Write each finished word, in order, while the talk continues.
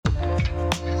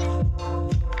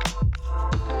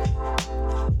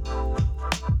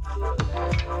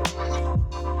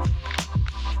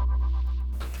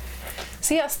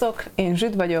Sziasztok, én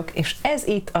Zsüd vagyok, és ez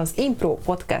itt az imPro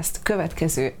podcast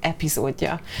következő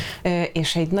epizódja.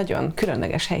 És egy nagyon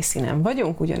különleges helyszínen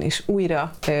vagyunk, ugyanis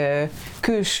újra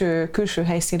külső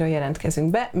helyszínről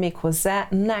jelentkezünk be, méghozzá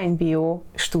 9bio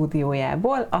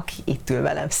stúdiójából, aki itt ül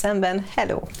velem szemben.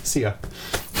 Hello! Szia!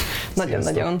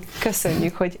 Nagyon-nagyon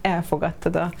köszönjük, hogy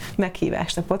elfogadtad a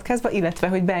meghívást a podcastba, illetve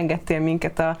hogy beengedtél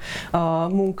minket a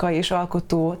munka és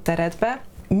alkotó teredbe.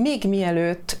 Még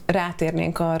mielőtt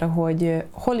rátérnénk arra, hogy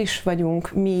hol is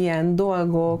vagyunk, milyen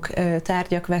dolgok,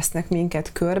 tárgyak vesznek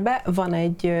minket körbe, van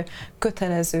egy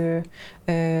kötelező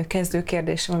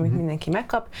kezdőkérdésem, amit mindenki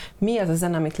megkap. Mi az a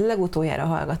zene, amit legutoljára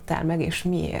hallgattál meg, és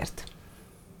miért?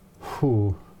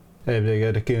 Elvileg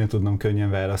erre kéne tudnom könnyen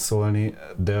válaszolni,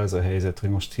 de az a helyzet, hogy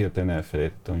most hirtelen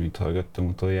elfelejtettem, hogy mit hallgattam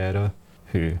utoljára.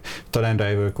 Talán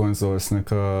Rival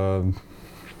Consoles-nak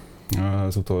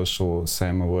az utolsó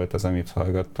száma volt az, amit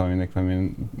hallgattam, aminek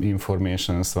valami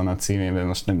Informations van a címében,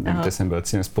 most nem teszem be a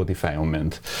címet, Spotify-on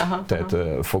ment. Tehát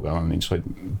fogalmam nincs, hogy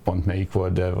pont melyik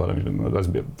volt, de valami, az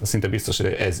szinte biztos,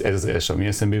 hogy ez az első, ami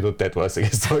eszembe jutott, tehát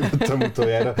valószínűleg ezt hallgattam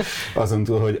utoljára. Azon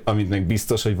túl, hogy amit meg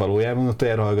biztos, hogy valójában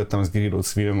utoljára hallgattam, az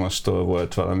Grillus Vilmostól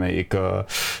volt valamelyik a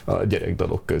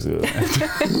gyerekdalok közül.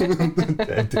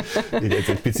 Tehát így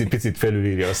ez egy picit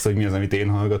felülírja azt, hogy mi az, amit én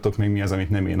hallgatok, meg mi az, amit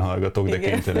nem én hallgatok, de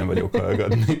kénytelen vagyok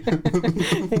hallgatni.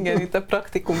 Igen, itt a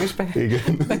praktikum is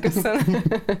beköszön.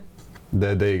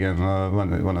 De igen,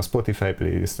 van a Spotify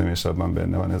playlistem, és abban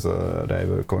benne van ez a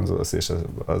Rival Consoles, és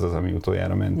az, ami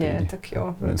utoljára ment. Igen, tök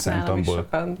jó. Nálam is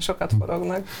sokat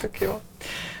forognak, tök jó.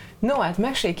 No, hát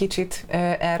mesélj kicsit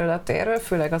erről a térről,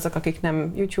 főleg azok, akik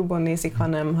nem YouTube-on nézik,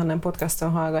 hanem podcaston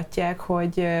hallgatják,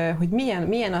 hogy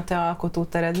milyen a te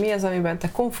alkotótered, mi az, amiben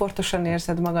te komfortosan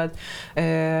érzed magad.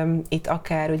 Itt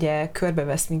akár ugye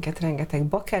körbevesz minket rengeteg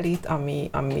bakelit,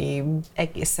 ami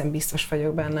egészen biztos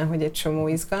vagyok benne, hogy egy csomó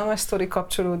izgalmas sztori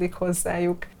kapcsolódik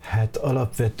hozzájuk. Hát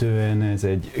alapvetően ez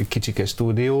egy kicsike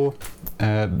stúdió,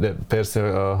 de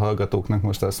persze a hallgatóknak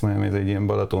most azt mondjam, hogy ez egy ilyen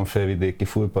Balaton-felvidéki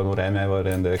full panorámával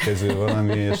rendelkező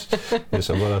valami, és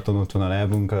a Balaton ott van a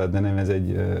lábunk alatt, de nem, ez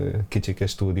egy kicsike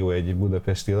stúdió egy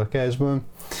budapesti lakásban.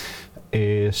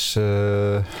 És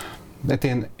hát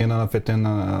én alapvetően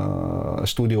a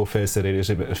stúdió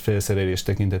felszerelés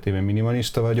tekintetében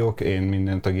minimalista vagyok, én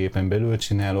mindent a gépen belül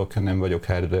csinálok, nem vagyok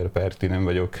hardware párti, nem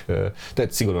vagyok,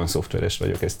 tehát szigorúan szoftveres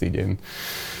vagyok, ezt így én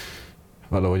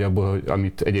valahogy abból,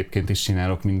 amit egyébként is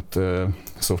csinálok, mint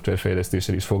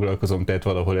szoftverfejlesztéssel is foglalkozom, tehát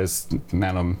valahol ez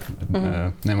nálam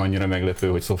nem annyira meglepő,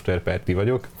 hogy szoftverpárti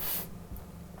vagyok.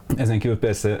 Ezen kívül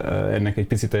persze ennek egy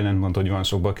picit ellentmond, hogy van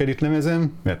sok bakelit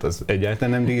lemezem, mert az egyáltalán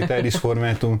nem digitális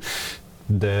formátum,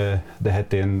 de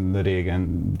hát én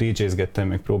régen DJ-zgettem,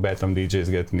 meg próbáltam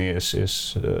DJ-zgetni, és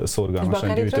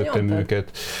szorgalmasan gyűjtöttem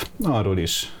őket. Arról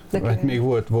is. Hát még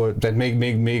volt, tehát még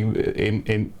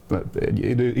én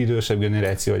egy idősebb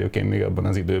generáció vagyok, én még abban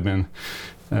az időben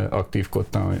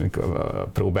aktívkodtam,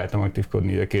 próbáltam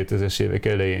aktívkodni a 2000-es évek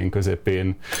elején,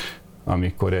 közepén,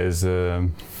 amikor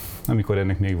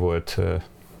ennek még volt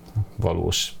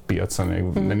valós piaca,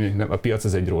 a piac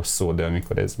az egy rossz szó, de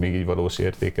amikor ez még így valós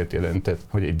értéket jelentett,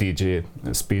 hogy egy DJ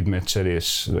speed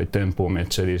matchelés, vagy tempó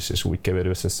matchelés, és úgy kever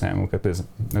össze számokat,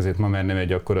 ezért ma már nem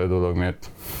egy akkora dolog, mert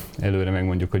előre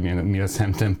megmondjuk, hogy mi a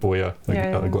szám tempója, az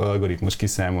algoritmus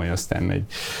kiszámolja, aztán megy.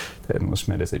 Tehát most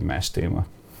már ez egy más téma.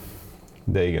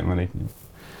 De igen,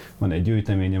 van egy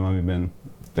gyűjteményem, amiben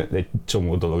egy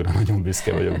csomó dologra nagyon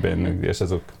büszke vagyok bennük, és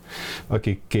azok,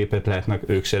 akik képet látnak,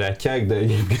 ők se látják, de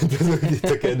egyébként azok itt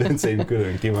a kedvenceim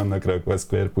külön ki vannak rakva, a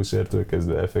Square Pusher-től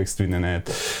kezdve FX Twin-en át,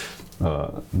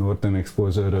 a Northern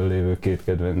Exposure-ről lévő két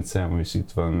kedvencem is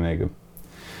itt van,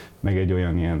 meg egy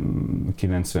olyan ilyen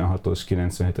 96-os,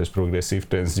 97-es progresszív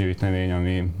trance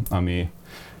gyűjtemény, ami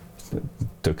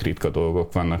tök ritka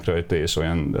dolgok vannak rajta, és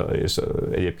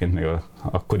egyébként meg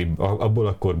abból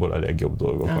a korból a legjobb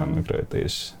dolgok vannak rajta,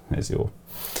 és ez jó.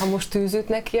 Ha most tűzüt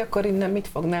neki, akkor innen mit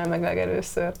fognál meg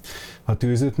legelőször? Ha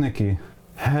tűzüt neki?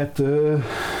 Hát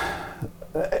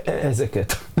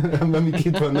ezeket, amik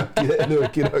itt vannak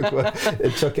előkirakva,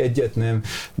 csak egyet nem,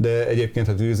 de egyébként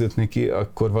ha tűzüt neki,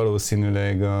 akkor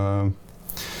valószínűleg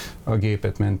a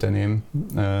gépet menteném.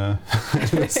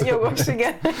 Jogos,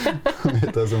 igen.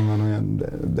 Mert azon van olyan,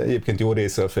 de egyébként jó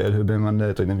része a felhőben van, de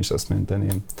lehet, hogy nem is azt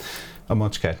menteném. A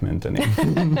macskát menteném.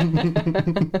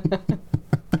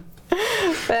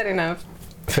 Fair enough.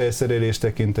 Felszerelés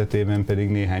tekintetében pedig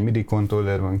néhány MIDI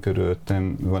kontroller van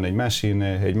körülöttem, van egy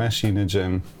machine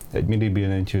jam, egy MIDI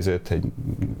billentyűzet, egy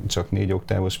csak 4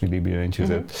 oktávos MIDI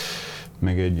billentyűzet,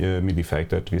 meg egy MIDI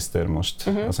Factor Twister most,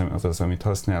 az, amit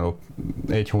használok.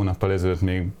 Egy hónappal ezelőtt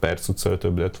még pár cuccal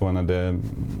több lett volna, de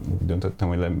úgy döntöttem,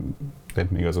 hogy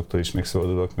még azoktól is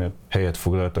megszabadulok, mert helyet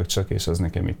foglaltak csak, és az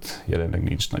nekem itt jelenleg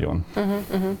nincs nagyon.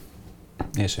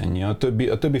 És ennyi. A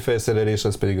többi felszerelés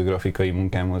az pedig a grafikai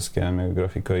munkámhoz kell,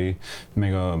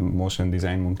 meg a motion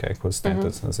design munkákhoz, tehát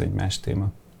az egy más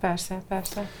téma. Persze.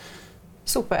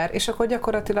 Szuper, és akkor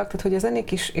gyakorlatilag, tehát hogy a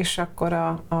zenék is, és akkor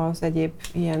az egyéb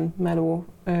ilyen meló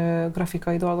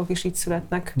grafikai dolgok is így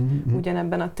születnek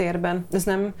ugyanebben a térben. Ez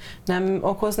nem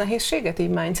okoz nehézséget így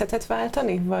mindsetet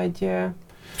váltani, vagy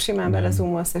simán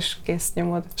belezoomolsz és kész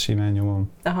nyomod? Simán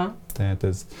nyomom. Aha.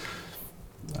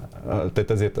 Tehát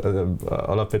azért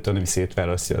alapvetően nem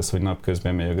szétválasztja az, hogy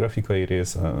napközben megy a grafikai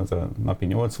rész, az a napi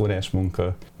 8 órás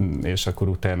munka, és akkor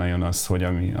utána jön az, hogy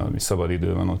ami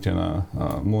szabadidő van, ott jön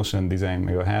a motion design,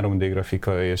 meg a 3D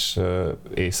grafika, és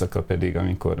éjszaka pedig,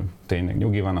 amikor tényleg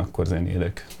nyugi van, akkor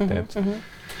zenélek. Tehát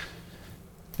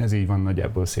ez így van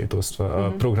nagyjából szétosztva.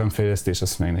 A programfejlesztés,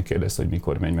 azt meg ne kérdezz, hogy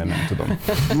mikor megy, mert nem tudom.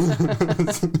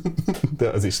 De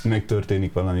az is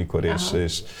megtörténik valamikor,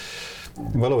 és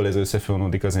valahol ez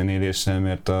összefonódik a zenéléssel,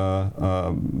 mert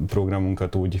a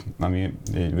programunkat úgy, ami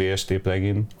egy VST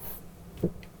plugin,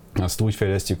 azt úgy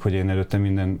fejlesztjük, hogy én előtte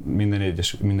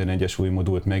minden egyes új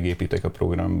modult megépítek a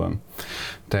programban.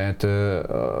 Tehát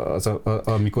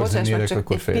amikor zenélek,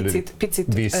 akkor fejlődik.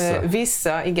 Picit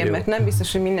vissza, igen, jó. Mert nem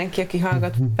biztos, hogy mindenki, aki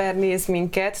hallgat per néz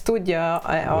minket, tudja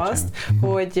azt,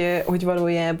 hogy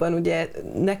valójában ugye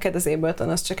neked az Ableton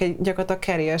az csak egy gyakorlatilag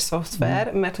carrier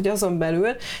szoftver, mert hogy azon belül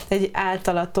egy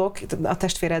általatok, a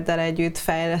testvéreddel együtt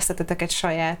fejlesztettetek egy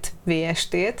saját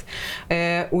VST-t,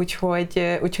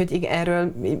 úgyhogy igen,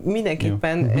 erről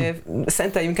mindenképpen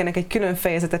szenteljünk ennek egy külön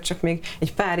fejezetet, csak még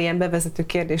egy pár ilyen bevezető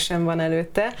kérdésem van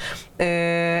előtte.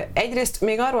 Egyrészt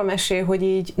még arról mesél, hogy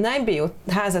így Nájbélyó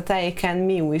házatájéken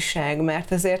mi újság,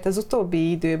 mert ezért az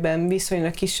utóbbi időben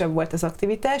viszonylag kisebb volt az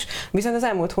aktivitás, viszont az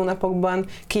elmúlt hónapokban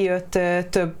kijött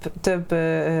több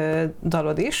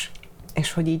dalod is,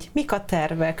 és hogy így mik a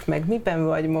tervek, meg miben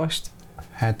vagy most?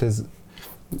 Hát ez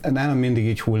nálam mindig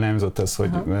így hullámzott az, hogy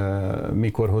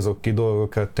mikor hozok ki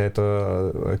dolgokat, tehát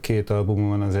a két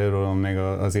albumon, az Errolon meg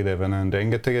az Elevenen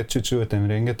rengeteget csücsültem,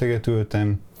 rengeteget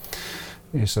ültem,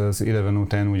 és az Eleven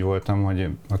után úgy voltam, hogy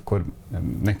akkor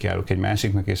nekiállok egy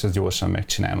másiknak, és ezt gyorsan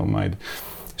megcsinálom majd.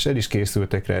 És el is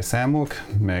készültek rá számok,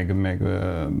 meg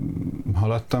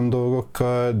haladtam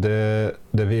dolgokkal,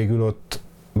 de végül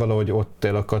valahogy ott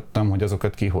elakadtam, hogy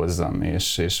azokat kihozzam,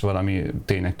 és valami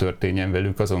tényleg történjen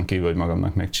velük, azon kívül, hogy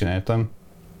magamnak megcsináltam.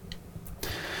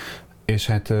 És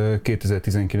hát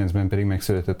 2019-ben pedig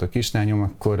megszületett a kislányom,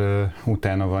 akkor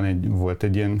utána volt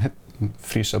egy ilyen, hát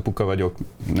friss apuka vagyok,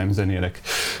 nem zenélek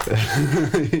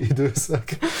időszak,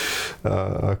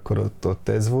 akkor ott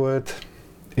ez volt.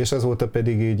 És azóta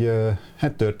pedig így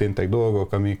hát történtek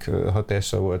dolgok, amik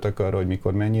hatással voltak arra, hogy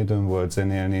mikor mennyi időm volt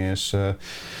zenélni, és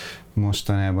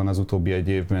mostanában az utóbbi egy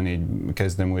évben így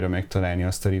kezdem újra megtalálni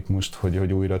azt a ritmust,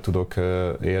 hogy újra tudok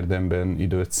érdemben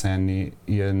időt szánni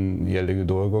ilyen jellegű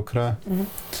dolgokra.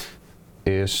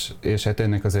 És hát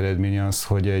ennek az eredménye az,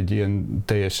 hogy egy ilyen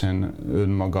teljesen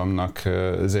önmagamnak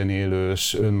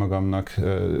zenélős, önmagamnak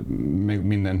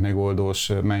mindent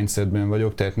megoldós mindsetben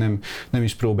vagyok, tehát nem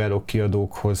is próbálok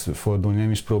kiadókhoz fordulni,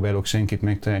 nem is próbálok senkit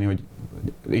megtalálni, hogy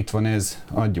itt van ez,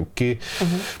 adjuk ki,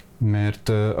 mert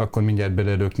akkor mindjárt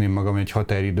belelökném magam egy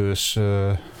határidős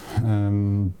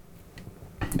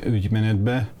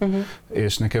ügymenetbe,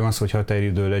 és nekem az, hogy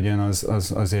határidő legyen,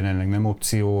 az jelenleg nem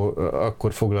opció,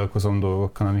 akkor foglalkozom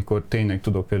dolgokkal, amikor tényleg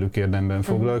tudok velük érdemben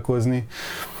foglalkozni,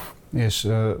 és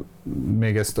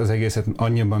még ezt az egészet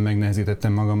annyiban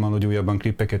megnehezítettem magammal, hogy újabban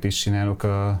klippeket is csinálok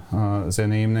a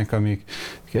zenéimnek, amik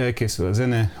elkészül a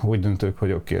zene, úgy döntök,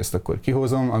 hogy oké, ezt akkor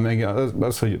kihozom,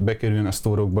 az, hogy bekerüljön a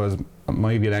sztórokba, az a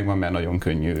mai világban már nagyon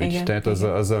könnyű ügy. Igen, tehát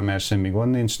azzal már semmi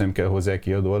gond nincs, nem kell hozzá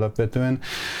kiadó alapvetően,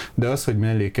 de az, hogy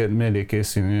mellé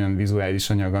készül olyan vizuális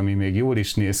anyag, ami még jól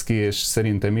is néz ki, és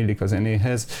szerintem illik a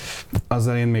zenéhez,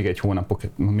 azzal én még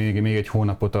egy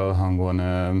hónapot alhangon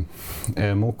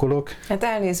elmókolok. Hát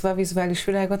elnézve a vizuális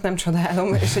világot nem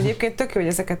csodálom, és egyébként tök jó, hogy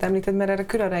ezeket említed, mert erre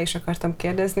külön rá is akartam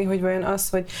kérdezni, hogy vajon az,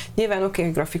 hogy nyilván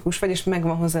grafikus vagy, és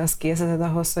megvan hozzá az készleted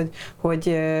ahhoz,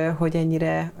 hogy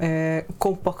ennyire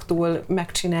kompaktul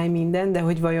megcsinálj minden, de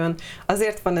hogy vajon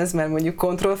azért van ez, mert mondjuk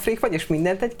control freak vagy, és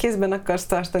mindent egy kézben akarsz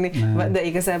tartani, de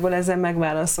igazából ezzel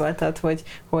megválaszoltad,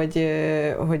 hogy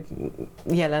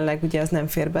jelenleg ugye az nem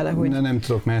fér bele, hogy... Nem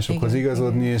tudok másokhoz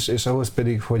igazodni, és ahhoz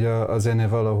pedig, hogy a zene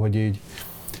valahogy így.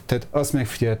 Tehát azt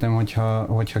megfigyeltem,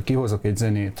 hogyha kihozok egy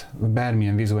zenét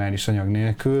bármilyen vizuális anyag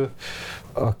nélkül,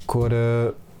 akkor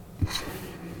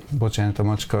Bocsánat, a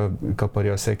macska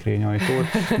kaparja a szekrény ajtót.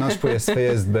 Naspo, ezt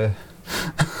fejezd be.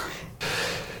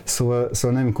 Szóval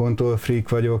nem control freak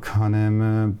vagyok,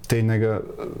 hanem tényleg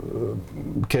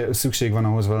szükség van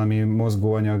ahhoz valami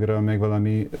mozgóanyagra, meg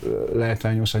valami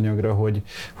látványos anyagra,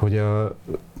 hogy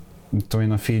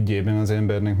a feedjében az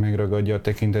embernek megragadja a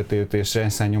tekintetét, és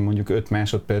rászánjon mondjuk 5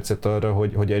 másodpercet arra,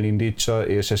 hogy elindítsa,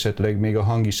 és esetleg még a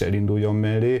hang is elinduljon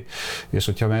mellé, és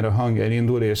hogyha már a hang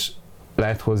elindul, és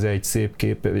lát hozzá egy szép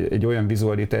kép, egy olyan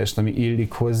vizualitást, ami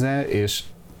illik hozzá, és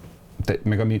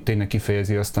meg ami tényleg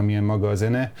kifejezi azt, amilyen maga a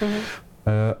zene,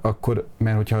 akkor,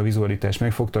 mert hogyha a vizualitás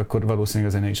megfogta, akkor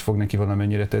valószínűleg a zene is fog neki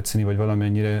valamennyire tetszeni, vagy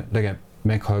valamennyire legalább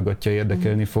meghallgatja,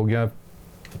 érdekelni fogja,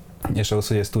 és ahhoz,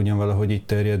 hogy ezt tudjon valahogy így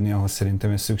terjedni, ahhoz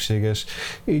szerintem ez szükséges.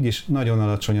 Így is nagyon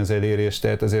alacsony az elérés,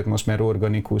 tehát azért most már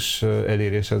organikus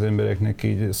elérés az embereknek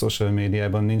így social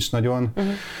médiában nincs nagyon,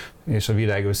 és a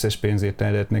világ összes pénzét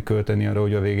el lehetne költeni arra,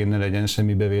 hogy a végén ne legyen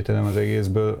semmi bevételem az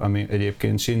egészből, ami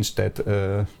egyébként sincs, tehát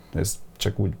ez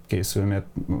csak úgy készül, mert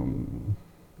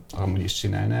amúgy is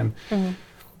csinálnám.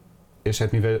 És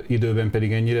hát mivel időben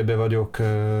pedig ennyire be vagyok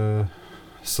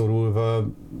szorulva,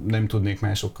 nem tudnék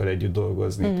másokkal együtt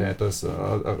dolgozni. Tehát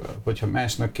hogyha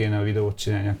másnak kéne a videót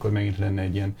csinálni, akkor megint lenne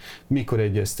egy ilyen, mikor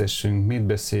egyeztessünk, mit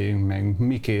beszéljünk meg,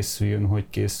 mi készüljön, hogy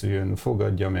készüljön,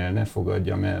 fogadjam el, ne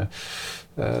fogadjam el.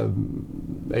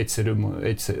 Azt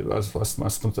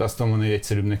mondani, hogy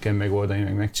egyszerűbb nekem megoldani,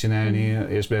 meg megcsinálni,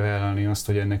 és bevállalni azt,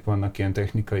 hogy ennek vannak ilyen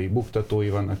technikai buktatói,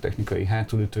 vannak technikai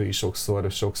hátulütői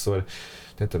sokszor.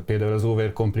 Tehát például az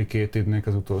Overcomplicatednek,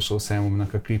 az utolsó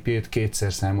számomnak a klipjét 2-szer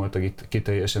számolta ki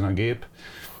teljesen a gép,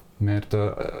 mert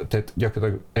tehát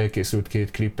gyakorlatilag elkészült 2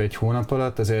 klip egy hónap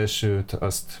alatt, az elsőt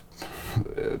azt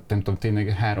nem tudom, tényleg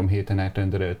 3 héten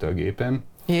átrenderelte a gépen.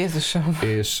 Jézusom!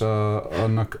 És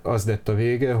annak az lett a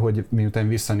vége, hogy miután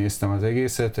visszanéztem az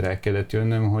egészet, rá kellett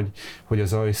jönnöm, hogy az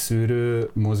zajszűrő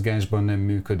mozgásban nem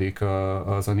működik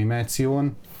az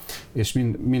animáción, és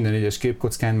minden egyes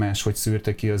képkockán máshogy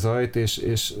szűrte ki a zajt,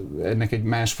 és ennek egy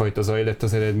másfajta zaj lett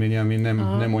az eredménye, ami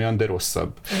nem olyan, de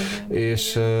rosszabb.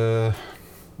 És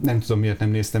nem tudom, miért nem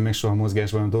néztem meg soha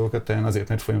mozgásban a dolgokat, talán azért,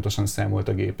 mert folyamatosan számolt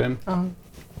a gépen,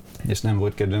 és nem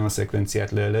volt kedvem a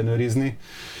szekvenciát leellenőrizni.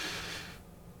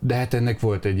 De hát ennek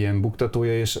volt egy ilyen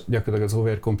buktatója, és gyakorlatilag az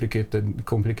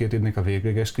Overcomplicatednek a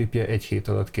végleges klipje 1 hét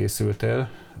alatt készült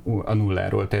el a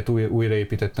nulláról. Tehát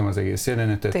újraépítettem az egész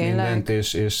jelenetet, mindent,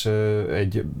 és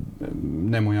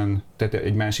tehát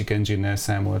egy másik engine-nel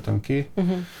számoltam ki,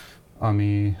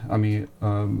 ami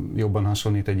jobban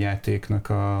hasonlít egy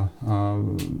játéknak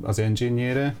az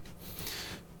engine-jére.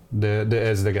 De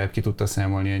ez legalább ki tudta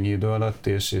számolni ennyi idő alatt,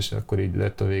 és akkor így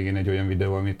lett a végén egy olyan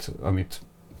videó, amit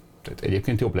tehát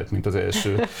egyébként jobb lett, mint az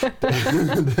első.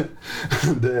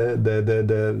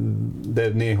 De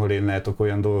néhol én látok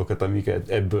olyan dolgokat, amik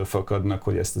ebből fakadnak,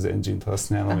 hogy ezt az engine-t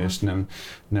használom, és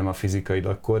nem a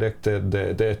fizikailag korrekt,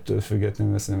 de ettől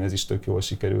függetlenül szerintem ez is tök jól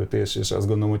sikerült, és azt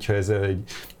gondolom, hogyha ezzel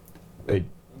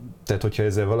tehát hogyha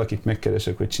ezzel valakit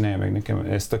megkeresek, hogy csinálja meg nekem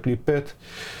ezt a klippet,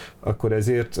 akkor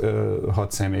ezért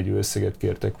 6 számjegyű összeget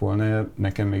kértek volna,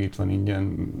 nekem meg itt van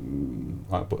ingyen,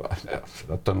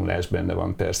 a tanulás benne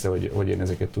van persze, hogy én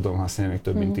ezeket tudom használni, még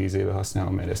több mint 10 éve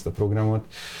használom már ezt a programot,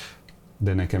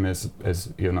 de nekem ez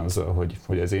jön azzal,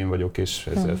 hogy ez én vagyok, és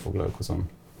ezzel foglalkozom.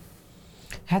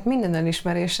 Hát minden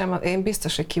elismerésem, én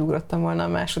biztos, hogy kiugrottam volna a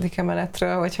második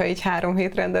emeletről, hogyha így 3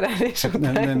 hét rendelés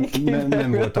után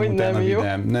nem voltam utána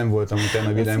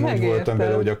vidám, úgy voltam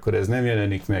vele, hogy akkor ez nem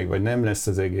jelenik meg, vagy nem lesz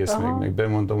az egész, meg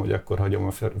bemondom, hogy akkor hagyom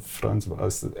a francba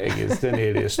az egész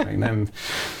zenélést, meg nem.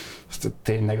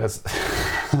 Tényleg az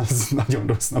nagyon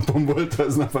rossz napom volt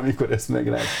az nap, amikor ezt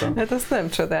megláttam. Hát azt nem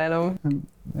csodálom.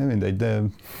 Nem mindegy, de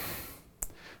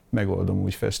megoldom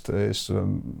úgy fest, és a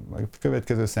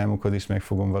következő számokhoz is meg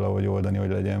fogom valahogy oldani, hogy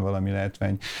legyen valami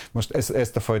látvány. Most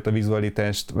ezt a fajta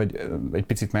vizualitást, vagy egy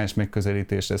picit más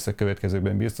megközelítés lesz a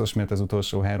következőkben biztos, mert az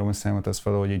utolsó 3 számot az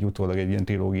valahogy egy utólag egy ilyen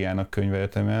trilógiának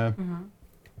könyveltem el,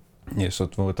 és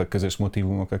ott voltak közös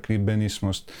motívumok a klipben is,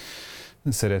 most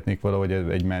szeretnék valahogy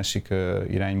egy másik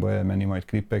irányba elmenni majd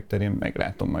klippek terén,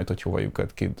 meglátom majd, hogy hova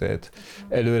lyukat ki, tehát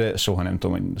előre soha nem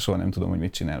tudom, hogy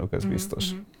mit csinálok, az biztos.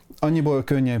 Annyiból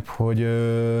könnyebb, hogy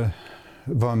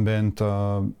van bent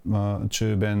a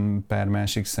csőben pár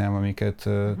másik szám, amiket,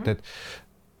 tehát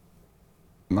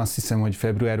azt hiszem, hogy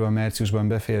februárban, márciusban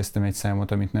befejeztem egy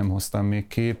számot, amit nem hoztam még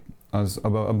ki,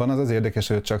 abban az érdekes,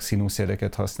 hogy csak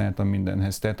színuszjeleket használtam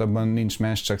mindenhez, tehát abban nincs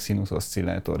más, csak színusz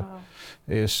oszcillátor.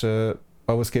 És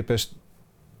ahhoz képest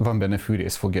van benne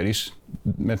fűrészfoglyal is,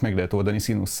 mert meg lehet oldani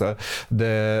színusszal,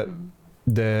 de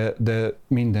de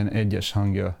minden egyes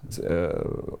hangja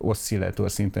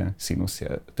oszcillátor szinten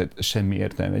színuszjel. Tehát semmi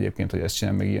értelme egyébként, hogy ezt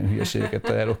sem, meg ilyen hülyeségeket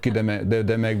találok ki,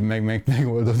 de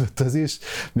megoldódott az is.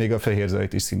 Még a fehér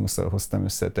zajt is színusszal hoztam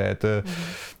össze, tehát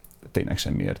tényleg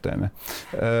semmi értelme.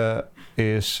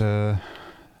 És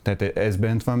tehát ez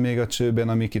bent van még a csőben,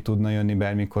 ami ki tudna jönni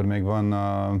bármikor, meg van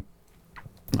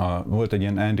volt egy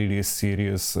ilyen unreleased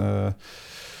series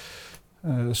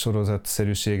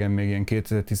sorozatszerűségem még ilyen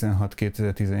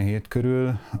 2016-2017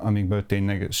 körül, amikből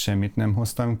tényleg semmit nem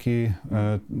hoztam ki,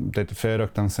 tehát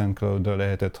felraktam SoundCloud-ra,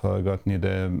 lehetett hallgatni,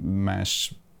 de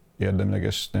más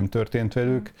érdemleges nem történt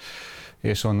velük,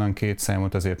 és onnan 2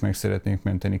 számot azért meg szeretnék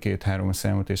menteni, 2-3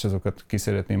 számot, és azokat ki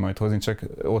szeretném majd hozni, csak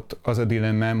ott az a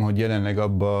dilemmám, hogy jelenleg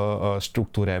abba a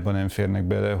struktúrában nem férnek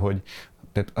bele, hogy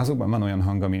tehát azokban van olyan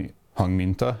hang, ami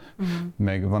hangminta,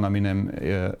 meg van, ami nem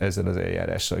ezzel az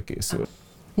eljárással készül.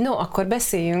 No, akkor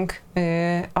beszéljünk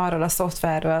arról a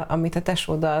szoftverről, amit a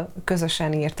tesóddal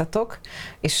közösen írtatok,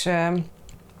 és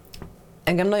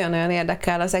engem nagyon-nagyon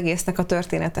érdekel az egésznek a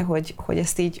története, hogy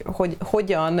ezt így,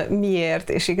 hogyan, miért,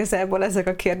 és igazából ezek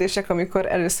a kérdések, amikor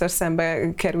először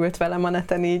szembe került velem a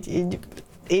neten, így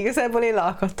igazából én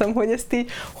leakadtam, hogy ezt így,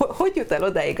 hogy jut el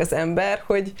odáig az ember,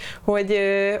 hogy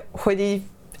így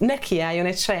nekiálljon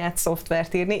egy saját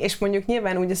szoftvert írni, és mondjuk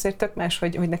nyilván úgy azért tök más,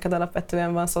 hogy neked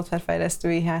alapvetően van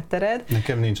szoftverfejlesztői háttered.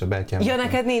 Nekem nincs a bátyám. Ja,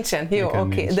 neked nincsen? Jó,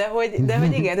 oké. De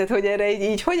hogy igen, tehát hogy erre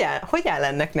így hogy áll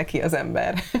ennek neki az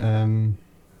ember?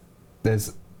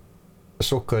 Ez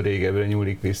sokkal régebbre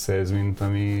nyúlik vissza ez,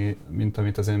 mint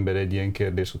amit az ember egy ilyen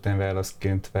kérdés után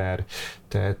válaszként vár.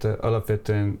 Tehát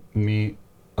alapvetően mi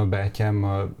a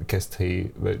bátyámmal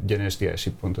keszthelyi, vagy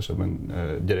Gyenesdiási pontosabban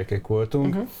gyerekek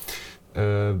voltunk.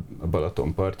 A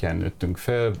Balaton partján nőttünk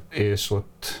fel, és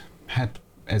ott hát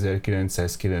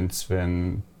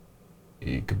 1990-ig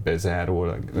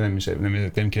bezárólag, nem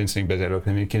 90-ig bezárólag,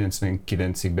 hanem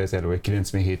 99-ig bezárólag, vagy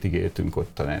 97-ig éltünk ott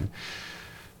talán.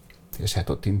 És hát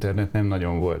ott internet nem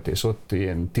nagyon volt, és ott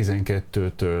ilyen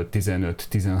 12-től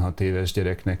 15-16 éves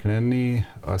gyereknek lenni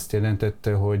azt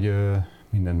jelentette, hogy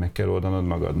mindent meg kell oldanod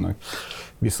magadnak.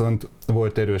 Viszont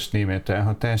volt erős német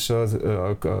elhatása,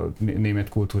 a német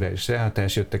kulturális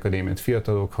elhatás, jöttek a német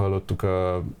fiatalok, hallottuk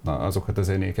azokat a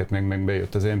zenéket, meg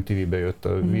bejött az MTV, bejött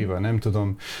a Viva, nem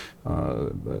tudom,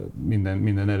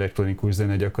 minden elektronikus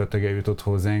zene gyakorlatilag eljutott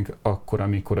hozzánk, akkor,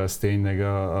 amikor az tényleg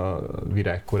a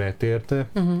virágkorát érte.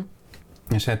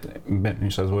 És hát bennem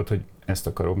is az volt, hogy ezt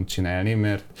akarom csinálni,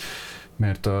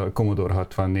 mert a Commodore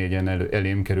 64-en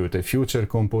elém került egy Future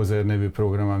Composer nevű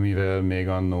program, amivel még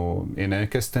annó én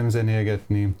elkezdtem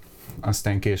zenélgetni,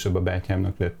 aztán később a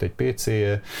bátyámnak lett egy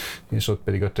PC-je, és ott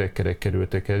pedig a trackerek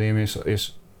kerültek elém, és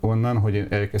onnan, hogy én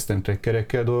elkezdtem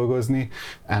trackerekkel dolgozni,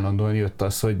 állandóan jött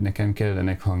az, hogy nekem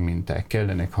kellenek hangminták,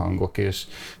 kellenek hangok,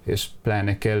 és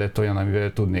pláne kellett olyan,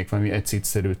 amivel tudnék valami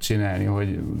ecitszerűt csinálni,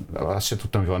 hogy azt se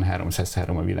tudtam, hogy van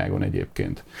 303 a világon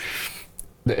egyébként.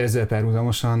 De ezzel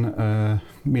párhuzamosan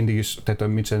mindig is, tehát a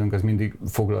mi csinálunk az mindig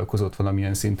foglalkozott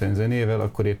valamilyen szinten zenével,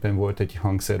 akkor éppen volt egy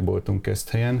hangszerboltunk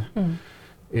Keszthelyen,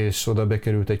 és oda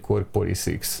bekerült egy Korg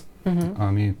Polysix,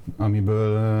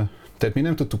 amiből, tehát mi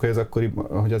nem tudtuk,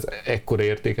 hogy az ekkora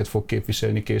értéket fog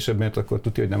képviselni később, mert akkor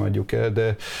tudja, hogy nem adjuk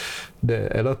el, de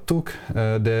eladtuk,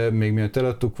 de még mielőtt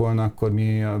eladtuk volna, akkor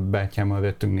mi a bátyámmal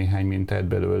vettünk néhány mintát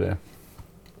belőle.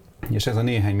 És ez a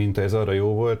néhány minta, ez arra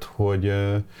jó volt, hogy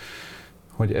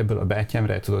ebből a bátyám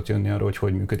rá tudott jönni arra,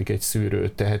 hogy működik egy szűrő.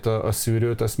 Tehát a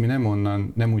szűrőt azt mi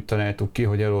nem úgy találtuk ki,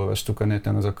 hogy elolvastuk a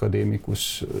neten az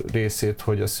akadémikus részét,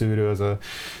 hogy a szűrő az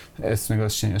ezt meg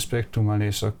azt csinálja a spektrummal,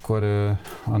 és akkor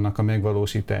annak a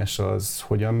megvalósítása az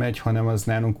hogyan megy, hanem az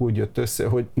nálunk úgy jött össze,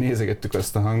 hogy nézegettük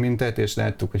azt a hangmintát, és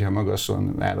láttuk, hogy ha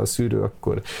magason áll a szűrő,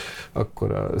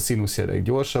 akkor a színuszjelek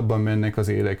gyorsabban mennek az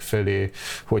élek felé,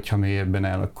 hogyha mélyebben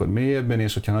áll, akkor mélyebben,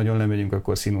 és hogyha nagyon lemegyünk,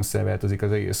 akkor színusszá változik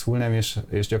az egész hullám,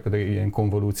 és gyakorlatilag ilyen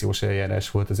konvolúciós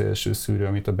eljárás volt az első szűrő,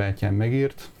 amit a bátyám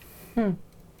megírt.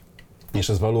 És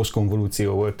az valós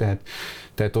konvolúció volt,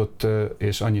 tehát ott,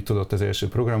 és annyit tudott az első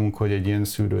programunk, hogy egy ilyen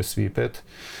szűrő sweepet,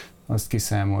 azt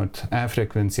kiszámolt A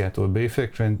frekvenciától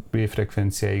B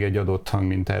frekvenciáig egy adott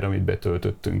hangmintára, amit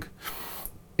betöltöttünk.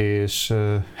 És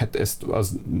hát ezt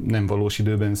az nem valós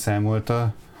időben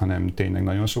számolta, hanem tényleg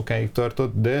nagyon sokáig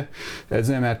tartott, de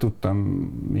ezzel már tudtam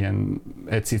ilyen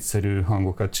ecitszerű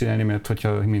hangokat csinálni, mert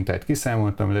hogyha mintát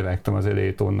kiszámoltam, levágtam az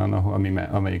elejét onnan,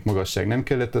 amelyik magasság nem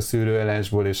kellett a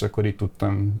szűrőállásból, és akkor itt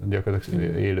tudtam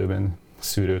gyakorlatilag élőben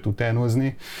szűrőt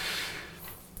utánozni.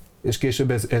 És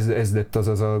később ez lett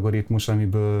az algoritmus,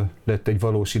 amiből lett egy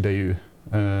valós idejű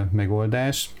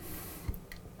megoldás,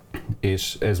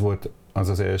 és ez volt az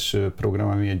az első program,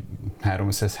 ami egy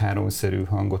 303-szerű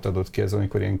hangot adott ki, ez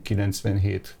amikor ilyen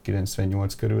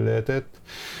 97-98 körül lehetett,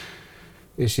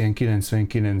 és ilyen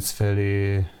 99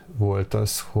 felé volt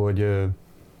az, hogy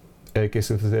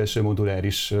elkészült az első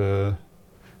moduláris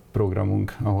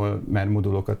programunk, ahol már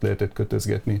modulokat lehetett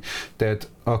kötözgetni. Tehát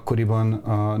akkoriban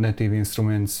a Native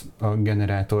Instruments a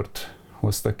generátort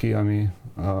hozta ki, ami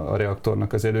a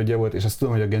reaktornak az elődje volt, és azt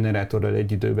tudom, hogy a generátorral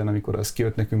egy időben, amikor az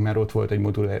kijött, nekünk már ott volt egy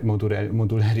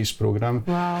moduláris program,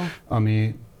 wow.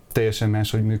 ami teljesen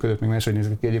máshogy működött, meg máshogy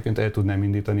nézett ki. Egyébként el tudnám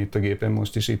indítani itt a gépen,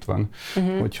 most is itt van,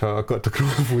 hogyha akartak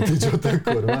róla footage-ot,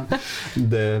 akkor van.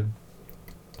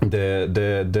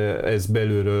 De ez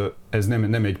belülről, ez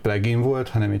nem egy plugin volt,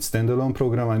 hanem egy standalone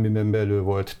program, amiben belül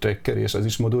volt tracker, és az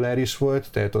is moduláris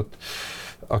volt, tehát ott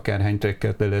akárhány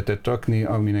trackert le lehetett rakni,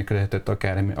 aminek lehetett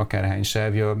akárhány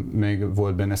sávja, meg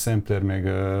volt benne sampler, meg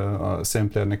a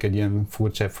samplernek egy ilyen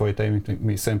furcsább fajtája, amit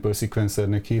mi sample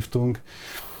sequencernek hívtunk,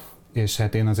 és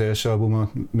hát én az első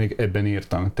albumot még ebben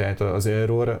írtam, tehát az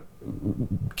error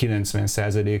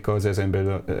 90%-a az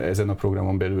ezen a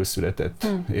programon belül született,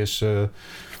 és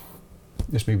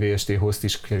még VST host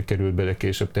is került bele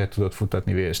később, tehát tudott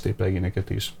futtatni VST plugineket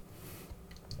is.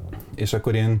 És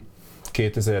akkor én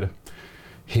 2007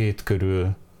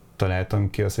 körül találtam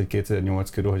ki azt, hogy 2008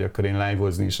 körül, hogy akkor én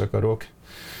live-ozni is akarok,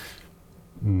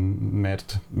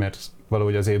 mert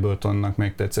valahogy az Abletonnak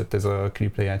megtetszett ez a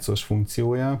kliplejátszós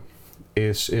funkciója,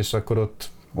 és akkor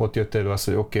ott jött elő az,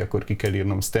 hogy oké, akkor ki kell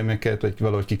írnom stemeket, vagy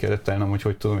valahogy ki kellett találnom,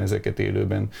 hogy tudom ezeket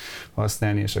élőben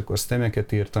használni, és akkor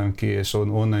stemeket írtam ki, és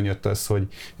onnan jött az, hogy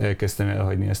elkezdtem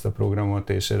elhagyni ezt a programot,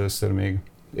 és először még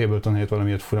Ableton helyett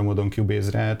valamiért fura módon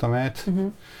Cubase-re álltam át,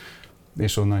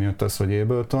 és onnan jött az, hogy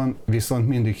Ableton, viszont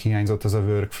mindig hiányzott az a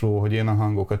workflow, hogy én a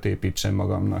hangokat építsem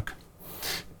magamnak.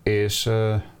 És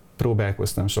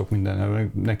próbálkoztam sok mindennel,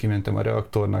 neki mentem a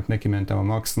Reaktornak, neki mentem a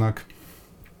Maxnak,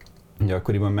 ugye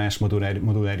akkoriban más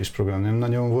moduláris program nem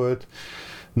nagyon volt.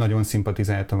 Nagyon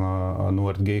szimpatizáltam a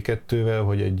Nord G2-vel,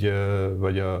 hogy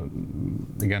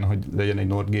legyen egy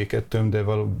Nord G2-m, de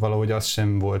valahogy az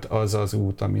sem volt az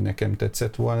út, ami nekem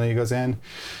tetszett volna igazán.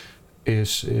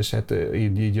 És hát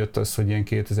így jött az, hogy ilyen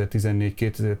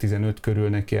 2014-2015 körül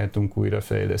nekiálltunk újra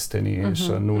fejleszteni, és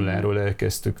a nulláról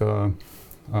elkezdtük a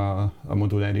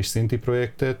moduláris szinti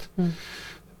projektet,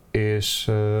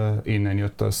 és innen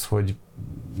jött az, hogy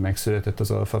megszületett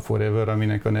az Alpha Forever,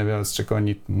 aminek a neve az csak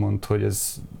annyit mond, hogy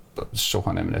ez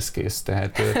soha nem lesz kész.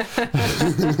 Tehát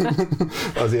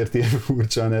azért ilyen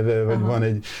furcsa a neve, vagy van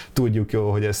egy, tudjuk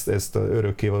jól, hogy ezt a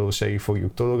örökkévalóságig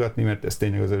fogjuk tologatni, mert ezt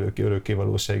tényleg az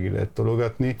örökkévalóságig lehet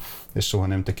tologatni, és soha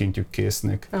nem tekintjük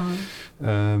késznek.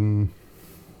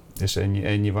 És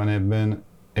ennyi van ebben,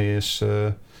 és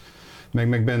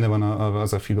meg benne van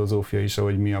az a filozófia is,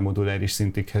 ahogy mi a moduláris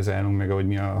szintikhez állunk, meg ahogy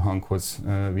mi a hanghoz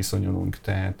viszonyulunk.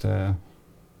 Tehát,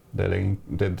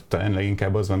 de talán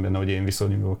leginkább az van benne, hogy én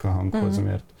viszonyulok a hanghoz,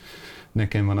 mert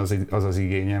nekem van az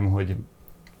igényem, hogy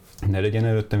ne legyen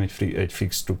előttem egy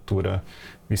fix struktúra,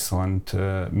 viszont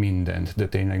mindent, de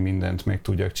tényleg mindent meg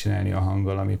tudjak csinálni a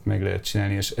hanggal, amit meg lehet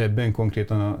csinálni, és ebben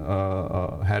konkrétan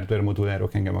a hardware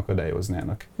modulárok engem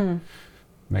akadályoznának.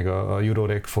 Meg a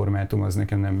Eurorec formátum az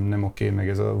nekem nem oké, meg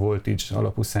ez a voltage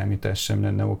alapú számítás sem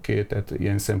lenne oké, tehát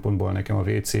ilyen szempontból nekem a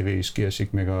VCV is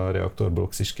kiesik, meg a Reaktor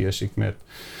Blocks is kiesik, mert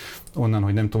onnan,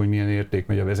 hogy nem tudom, hogy milyen érték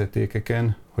megy a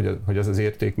vezetékeken, hogy az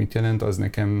érték mit jelent, az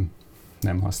nekem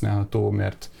nem használható,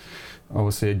 mert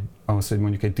ahhoz, hogy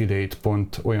mondjuk egy delayed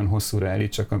pont olyan hosszúra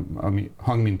állítsak, ami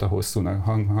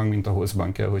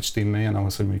hangmintahosszban kell, hogy stimmeljen,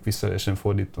 ahhoz, hogy mondjuk vissza lehessen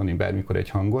fordítani bármikor egy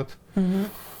hangot,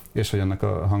 és hogy annak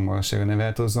a hangmagassága ne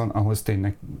változzon, ahhoz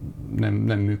tényleg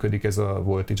nem működik ez a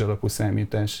voltage alapú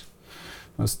számítás.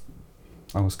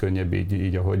 Ahhoz könnyebb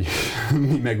így ahogy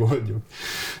mi megoldjuk.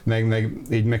 Meg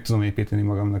így meg tudom építeni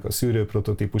magamnak a szűrő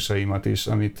prototípusaimat is,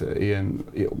 amit ilyen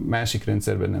másik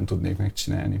rendszerben nem tudnék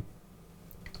megcsinálni.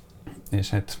 És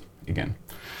hát igen.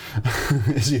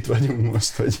 És itt vagyunk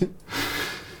most, hogy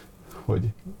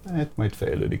hát majd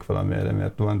fejlődik valamire,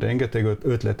 mert van rengeteg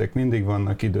ötletek, mindig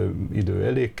vannak, idő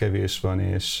elég kevés van,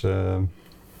 és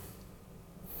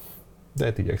de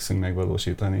hát igyekszünk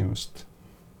megvalósítani. Most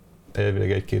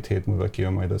elvileg 1-2 hét múlva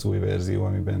kijön majd az új verzió,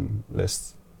 amiben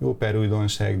lesz jó pár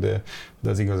újdonság, de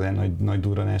az igazán nagy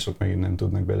durranások megint nem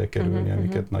tudnak belekerülni,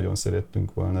 amiket nagyon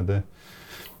szerettünk volna, de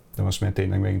most már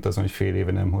tényleg megint azon, hogy fél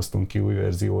éve nem hoztunk ki új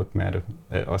verziót, mert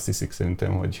azt hiszik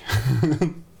szerintem, hogy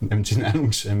nem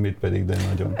csinálunk semmit, pedig de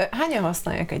nagyon. Hányan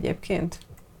használják egyébként?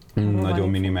 Nagyon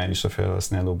minimális a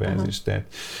felhasználó bázis, tehát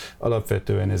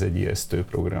alapvetően ez egy ijesztő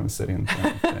program szerintem.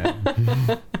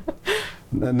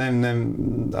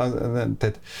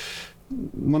 Tehát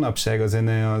manapság a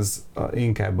zene az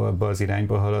inkább abba az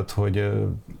irányba halad, hogy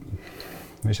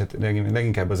és hát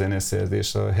leginkább a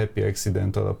zeneszerzés a happy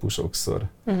accident alapú sokszor,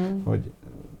 hogy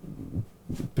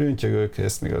prüntjögök,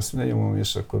 ezt még azt nyomom,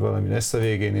 és akkor valami lesz a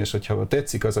végén, és hogyha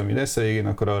tetszik az, ami lesz a végén,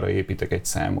 akkor arra építek egy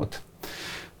számot.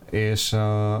 És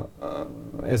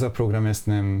ez a program ezt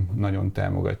nem nagyon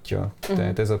támogatja.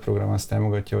 Tehát ez a program azt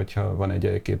támogatja, hogyha van egy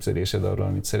elképzelésed arról,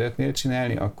 amit szeretnél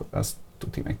csinálni, akkor azt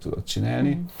tuti meg tudod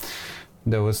csinálni,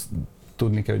 de ahhoz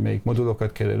tudni kell, hogy melyik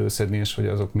modulokat kell előszedni, és hogy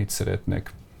azok mit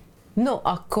szeretnek. No,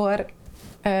 akkor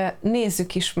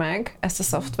nézzük is meg ezt a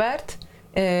szoftvert,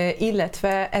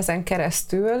 illetve ezen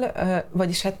keresztül,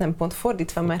 vagyis hát nem pont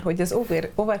fordítva, mert hogy az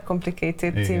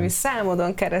Overcomplicated című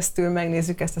számodon keresztül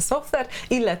megnézzük ezt a szoftvert,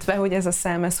 illetve hogy ez a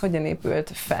szám ez hogyan épült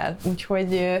fel.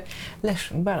 Úgyhogy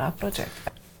lessünk bele a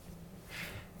projektbe.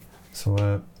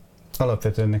 Szóval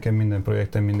alapvetően nekem minden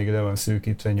projektem mindig le van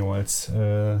szűkítve 8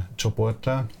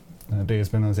 csoportra,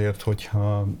 részben azért,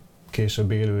 hogyha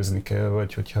később élőzni kell,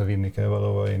 vagy hogyha vinni kell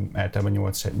valahova, én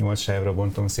általában 8 sávra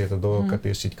bontom szét a dolgokat,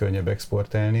 és így könnyebb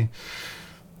exportálni.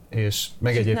 És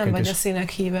meg egyébként nem vagy a színek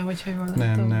híve, hogyha jól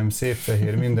látom. Nem, szép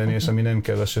fehér minden, és ami nem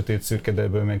kell a sötét szürke, de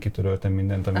ebből meg kitöröltem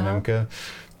mindent, ami nem kell.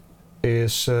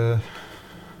 És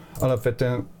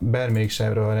alapvetően bármelyik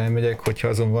sávra, ha elmegyek, hogyha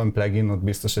azon van plugin, ott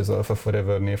biztos ez Alpha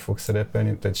Forever név fog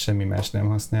szerepelni, tehát semmi más nem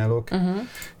használok.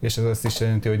 És ez azt is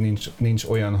jelenti, hogy nincs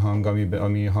olyan hang,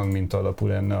 ami hangminta alapú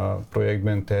lenne a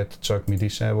projektben, tehát csak MIDI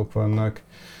sávok vannak,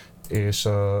 és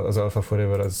az Alpha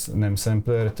Forever az nem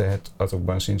sampler, tehát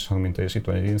azokban sincs hangminta, és itt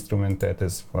van egy instrument, tehát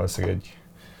ez valószínűleg egy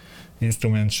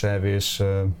instrument sáv, és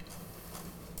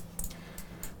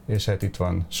hát itt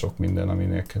van sok minden,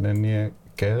 aminek lennie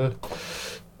kell.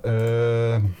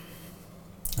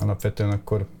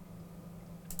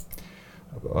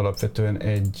 Alapvetően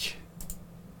egy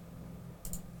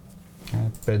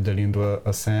peddel indul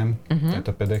a szám, tehát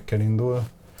a pedekkel indul,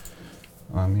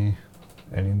 ami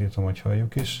elindítom, hogy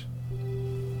halljuk is.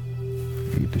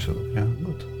 Itt is adok rá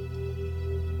hangot.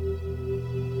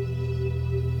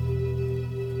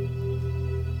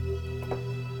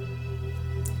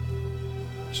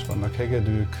 És vannak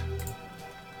hegedűk.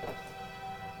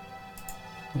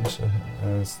 És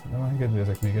ez nem a hegedű,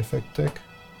 ezek még effektek.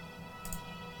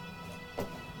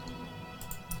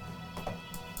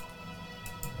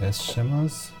 Ez sem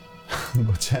az.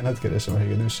 Bocsánat, keresem a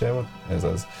hegedűsávot. Ez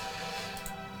az.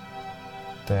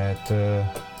 Tehát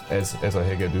ez a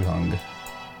hegedű hang.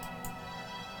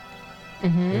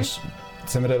 És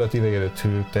szerintem relatíve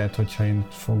élethű, tehát hogyha én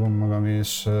fogom magam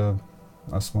és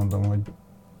azt mondom, hogy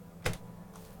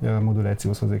a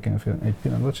modulációhoz hozzá kéne egy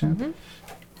pillanat, bocsánat.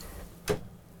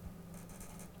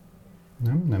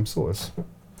 Nem szólsz?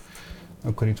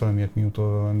 Akkor itt valamiért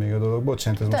mute-olva van még a dolog.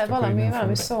 Bocsánat, ez de most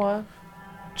valami szól.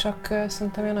 Csak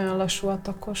szerintem ilyen olyan lassú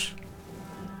atakos.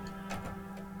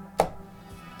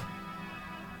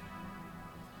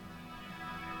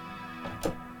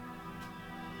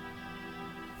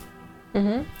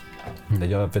 De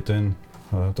egy alapvetően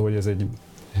hallható, hogy ez egy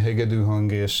hegedű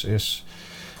hang, és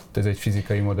ez egy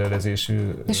fizikai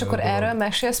modellezésű. És akkor erről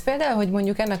mesélsz például, hogy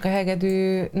mondjuk ennek a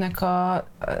hegedűnek a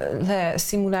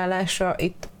leszimulálása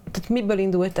itt, tehát miből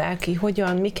indultál ki,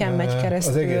 hogyan, miken megy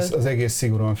keresztül? Az egész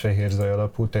szigorúan fehér zaj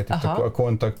alapú, tehát itt a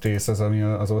kontakt rész az, ami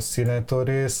az oszcillátor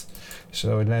rész, és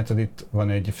ahogy látod, itt van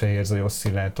egy fehér zaj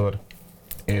oszcillátor,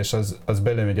 és az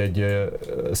belemegy egy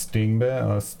stringbe,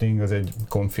 a string az egy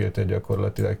comb-filter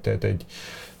gyakorlatilag, tehát egy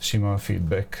sima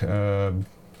feedback.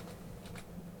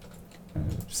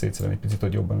 Szétszedem egy picit,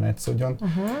 hogy jobban látszódjon.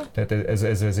 Tehát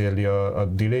ez vezérli a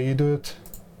delay időt,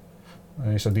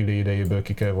 és a delay idejéből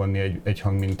ki kell vonni egy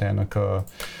hangmintának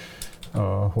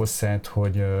a hosszát,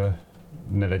 hogy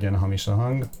ne legyen hamis a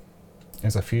hang.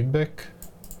 Ez a feedback,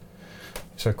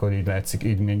 és akkor így látszik,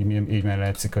 így már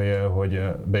látszik a jel, hogy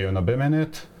bejön a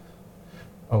bemenet,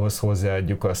 ahhoz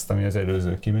hozzáadjuk azt, ami az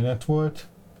előző kimenet volt,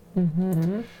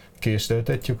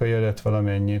 késleltetjük a jelet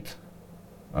valamennyit,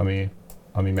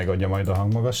 ami megadja majd a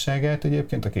hangmagasságát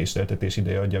egyébként, a késleltetés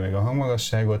ideje adja meg a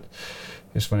hangmagasságot,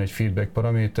 és van egy feedback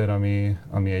paraméter,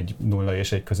 ami egy 0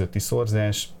 és 1 közötti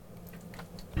szorzás,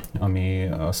 ami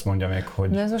azt mondja meg, hogy...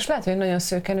 De ez most lehet, hogy nagyon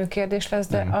szőkenő kérdés lesz,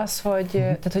 de az, hogy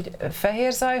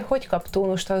fehér zaj, hogy kap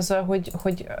tónust azzal,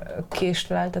 hogy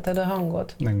késlelteted a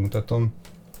hangot? Megmutatom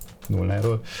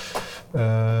nulláról.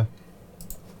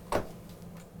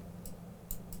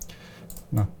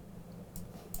 Na,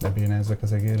 ne bénázzak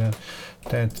az egérrel.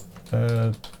 Tehát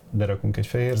lerakunk egy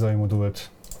fehér zajmodult,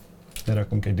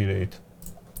 lerakunk egy delay-t,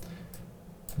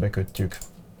 bekötjük,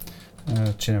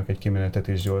 csinálok egy kimenetet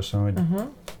is gyorsan, hogy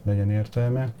legyen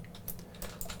értelme.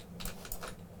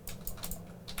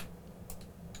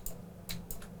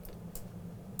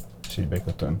 és így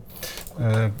bekötöm.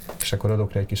 És akkor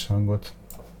adok rá egy kis hangot.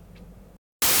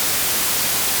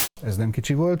 Ez nem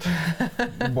kicsi volt,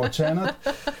 bocsánat,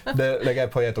 de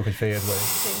legalább halljátok, hogy fehér zaj.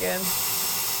 Igen.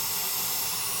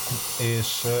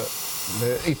 És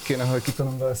de itt kéne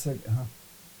halkítanom valószínűleg,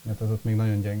 mert az ott még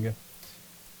nagyon gyenge.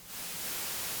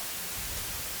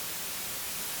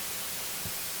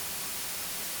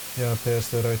 Ja,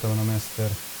 persze, rajta van a master.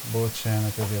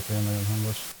 Bocsánat, ezért olyan nagyon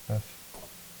hangos.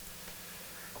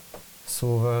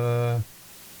 Szóval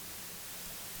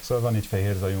van egy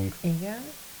fehér zajunk. Igen.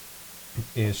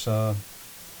 És a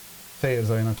fehér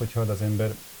zajnak, hogyha ad az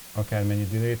ember akármennyi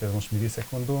delay-t, ez most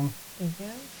millisekundum,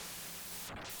 Igen.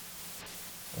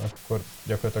 akkor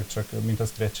gyakorlatilag csak, mint a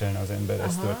stretchelne az ember,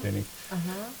 ez történik.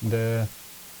 Aha. De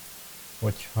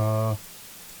hogyha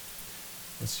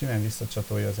ez simán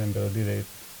visszacsatolja az ember a delay-t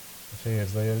a fehér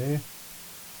zaj elé,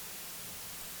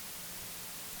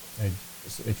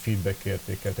 egy feedback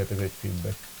értékel, tehát ez egy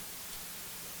feedback.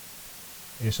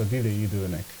 És a delay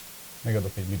időnek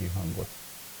megadok egy midi hangot.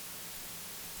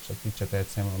 És a pitch-et lehet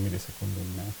számolni a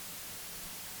millisekundumnál.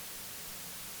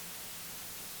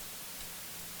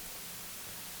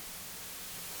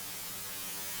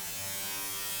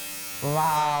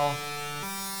 Wow!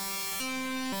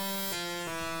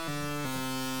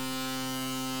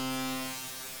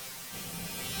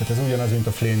 Tehát ez ugyanaz, mint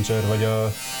a flanger, vagy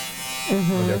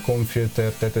a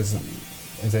comfilter, tehát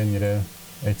ez ennyire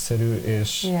egyszerű,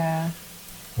 és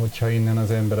hogyha innen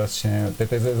az ember azt csinálja,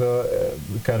 tehát ez a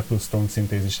Car plus tone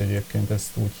szintézis egyébként,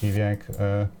 ezt úgy hívják,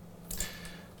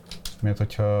 mert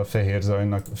hogyha a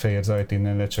fehér zajt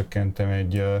innen lecsökkentem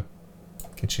egy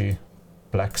kicsi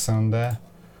black sound-dá,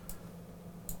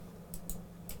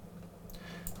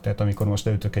 tehát amikor most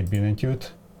leütök egy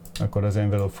billentyűt, akkor az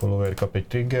envelope follower kap egy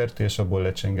triggert, és abból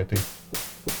lecsengeti.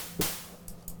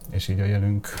 És így a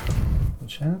jelünk,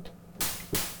 bocsánat,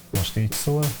 most így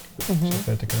szól, és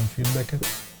feltekerem feedbacket.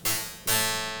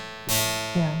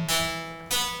 Yeah.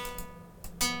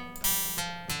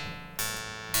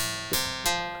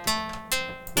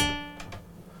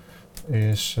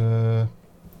 És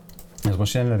ez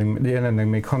most jelenleg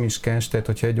még hamiskás, tehát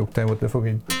hogyha egy oktávot lefog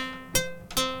így,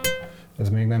 ez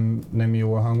még nem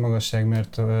jó a hangmagasság,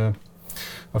 mert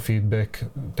a feedback,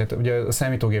 tehát ugye a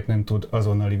számítógép nem tud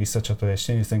azonnali visszacsatolást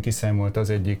csinálni, hiszen kiszámolta az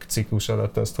egyik ciklus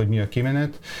alatt azt, hogy mi a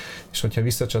kimenet, és hogyha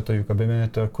visszacsatoljuk a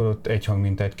bemenetet, akkor ott egy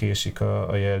hangmintát késik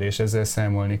a jel, és ezzel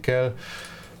számolni kell,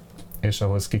 és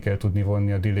ahhoz ki kell tudni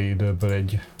vonni a delay időből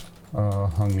egy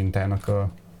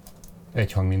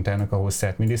hangmintának a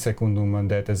hosszát millisekundumban,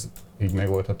 de hát ez így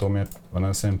megoldható, mert van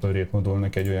a sample rate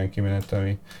modulnak egy olyan kimenet,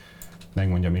 ami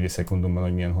megmondja millisekundumban,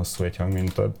 hogy milyen hosszú egy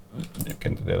hangminta.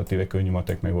 Egyébként relatíve könnyű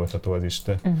matek megoldható az is,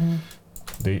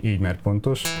 de így már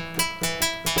pontos.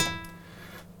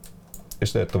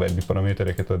 És lehet további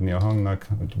paramétereket adni a hangnak,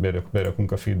 hogy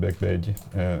berakunk a feedbackbe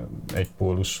egy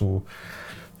pólusú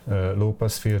low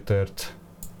pass filtert,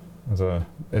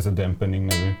 ez a dampening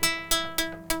nevű.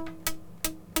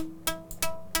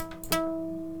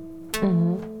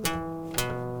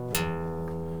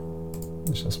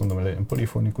 És azt mondom, hogy legyen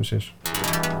polifonikus, és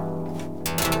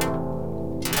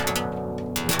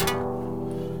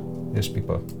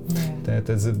pipa. Tehát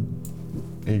ez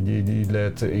így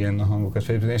lehet ilyen hangokat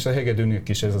felépíteni, és a hegedűnek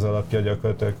is ez az alapja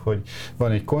gyakorlatilag, hogy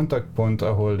van egy kontaktpont,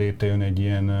 ahol létrejön egy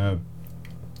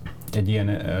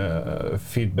ilyen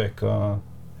feedback a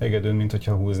hegedűn, mint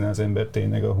hogyha húzná az ember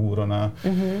tényleg a húron a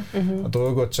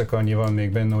dolgot, csak annyi van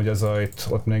még benne, hogy a zajt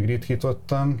ott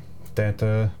megritkítottam, tehát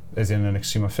ez jelenleg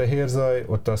sima fehér zaj,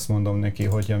 ott azt mondom neki,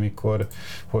 hogy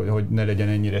hogy ne legyen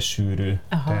ennyire sűrű.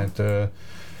 Tehát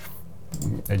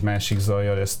egy másik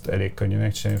zajjal ezt elég könnyű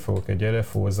megcsinálni, fogok egy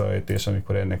LFO zajt, és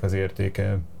amikor ennek az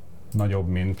értéke nagyobb,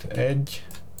 mint 1,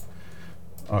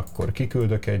 akkor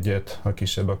kiküldök egyet, ha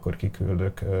kisebb, akkor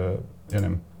kiküldök,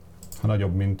 ha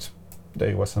nagyobb, mint, de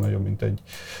jó, ha nagyobb, mint 1,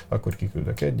 akkor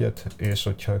kiküldök egyet, és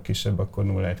hogyha kisebb, akkor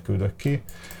 0-t küldök ki,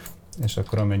 és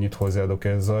akkor amennyit hozzáadok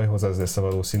ez zajhoz, az lesz a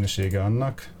valószínűsége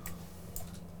annak.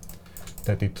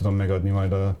 Tehát itt tudom megadni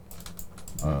majd a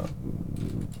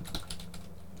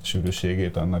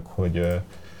sűrűségét annak, hogy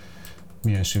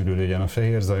milyen sűrű legyen a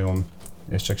fehér zajom,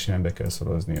 és csak simán be kell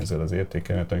szorozni ezzel az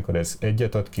értékel, mert amikor ez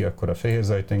 1-et ad ki, akkor a fehér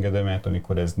zajt engedem át,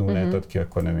 amikor ez 0-t ad ki,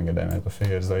 akkor nem engedem át a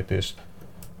fehér zajt, és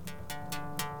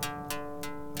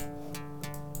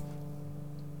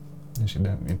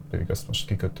ide pedig azt most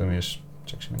kikötöm, és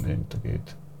csak simán legyen itt a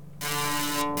gate.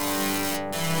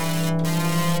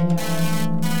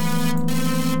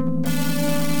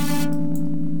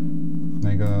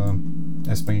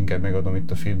 Ezt meg inkább megadom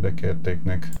itt a feedback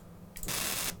értéknek.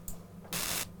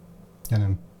 Ja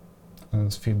nem,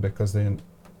 az feedback az legyen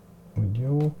úgy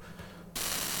jó.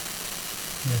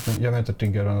 Ja, mert a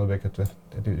trigger van bekötve.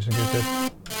 Tehát így is segített.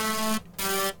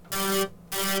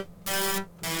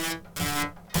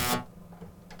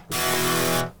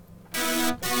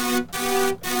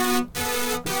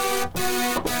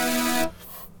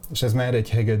 És ez már egy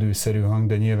hegedűszerű hang,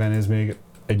 de nyilván ez még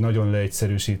egy nagyon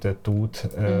leegyszerűsített út,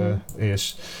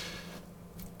 és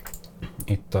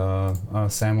itt a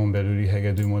számon belüli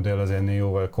hegedű modell az ennél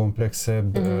jóval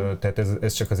komplexebb, tehát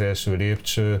ez csak az első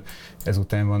lépcső,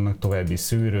 ezután vannak további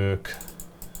szűrők,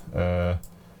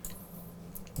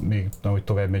 még ahogy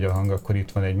tovább megy a hang, akkor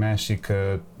itt van egy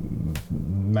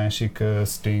másik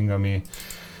string, ami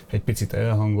egy picit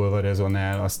elhangolva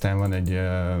rezonál, aztán van egy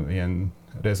ilyen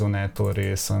rezonátor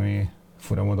rész, ami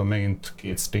fura módon megint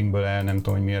 2 stringből áll, nem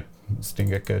tudom, hogy miért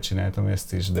stringekkel csináltam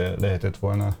ezt is, de lehetett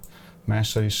volna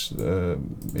mással is,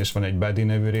 és van egy body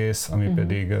nevű rész, ami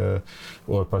pedig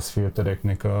all-pass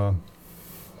filtereknek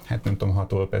hát nem tudom,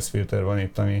 6 all-pass filter van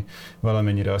itt, ami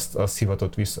valamennyire azt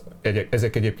hivatott vissza.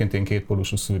 Ezek egyébként ilyen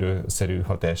kétpólusú szűrőszerű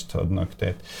hatást adnak,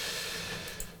 tehát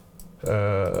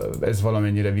ez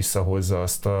valamennyire visszahozza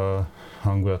azt a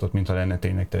hangulatot, mintha lenne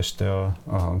tényleg teste a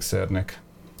hangszernek.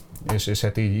 És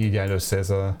hát így áll össze ez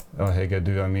a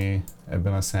hegedű, ami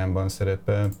ebben a számban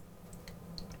szerepel.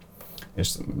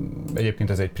 És egyébként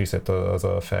ez egy preset az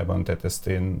alfában, tehát ezt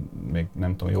én még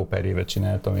nem tudom, jó pár évet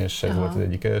csináltam, és ez volt az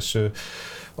egyik első.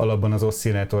 Alapban az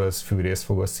oszcillátor, az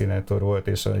fűrészfog oszcillátor volt,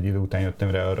 és egy idő után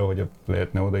jöttem rá arra, hogy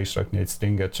lehetne oda is rakni egy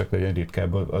stringet, csak legyen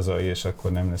ritkább a zaj, és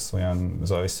akkor nem lesz olyan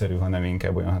zajszerű, hanem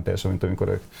inkább olyan hatása, mint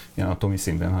amikor ilyen atomi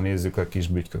szinten, ha nézzük a kis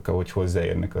bütykök, ahogy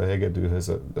hozzáérnek a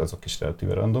hegedűhöz, azok is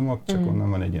relatíve randomok, csak onnan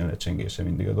van egy ilyen lecsengése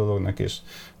mindig a dolognak, és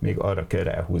még arra kell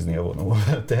ráhúzni a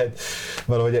vonóval. Tehát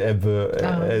valahogy ebből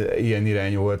ilyen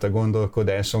irányú volt a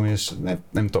gondolkodásom, és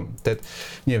nem tudom, tehát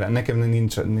nyilván nekem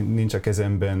nincs a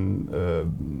kezemben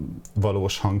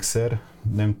valós hangszer,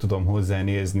 nem tudom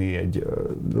hozzánézni egy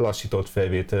lassított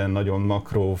felvételen, nagyon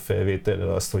makró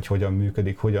felvétellel azt, hogy hogyan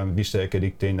működik, hogyan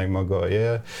viselkedik tényleg maga a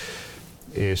jel,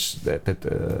 és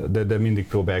de mindig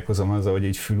próbálkozom azzal, hogy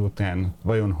így fül után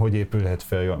vajon hogy épülhet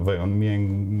fel, vajon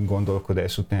milyen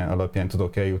gondolkodás után alapján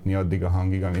tudok eljutni addig a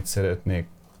hangig, amit szeretnék,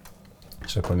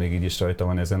 és akkor még így is rajta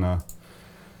van ezen a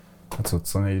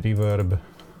cuccon egy reverb,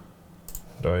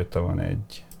 rajta van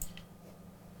egy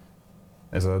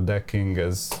ez a decking,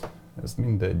 ez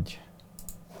mindegy.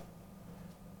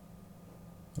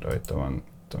 Rajta van,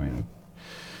 tudom én.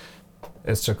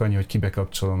 Ez csak annyi, hogy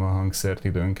kibekapcsolom a hangszert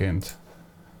időnként,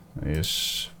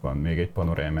 és van még egy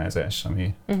panorámázás,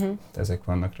 ami ezek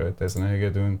vannak rajta ezen a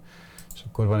hegedűn. És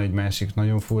akkor van egy másik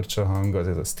nagyon furcsa hang,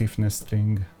 ez a stiffness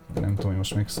string, nem tudom, hogy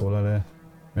most megszólal-e.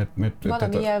 Mert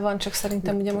valami jel van, csak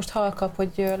szerintem ugye most halkap,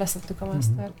 hogy leszettük a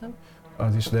mastert, nem?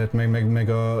 Az is lehet, meg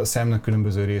a számnak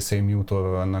különböző részei mute-olva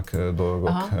vannak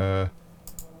dolgok.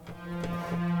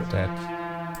 Tehát,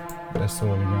 de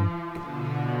szóval igen.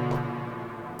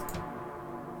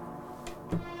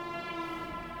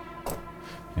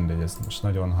 Mindegy, ez most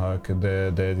nagyon halk,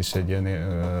 de ez is egy ilyen,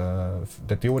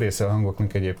 tehát jó része a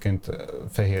hangoknak egyébként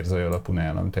fehér zaj alapú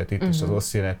nálam, tehát itt is az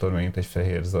oszcillátor megint egy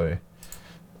fehér zaj,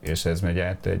 és ez megy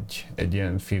át egy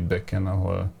ilyen feedbacken,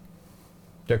 ahol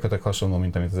gyakorlatilag hasonló,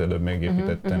 mint amit az előbb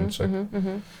megépítettem, csak...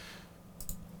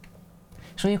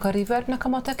 És mondjuk a reverbnek a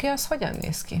matekja az hogyan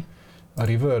néz ki? A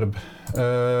reverb?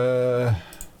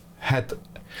 Hát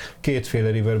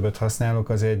kétféle reverbet használok,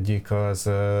 az egyik az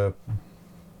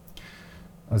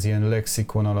ilyen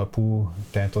lexikon alapú,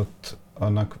 tehát ott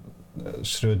annak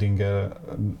Schrödinger,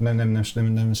 nem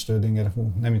Schrödinger,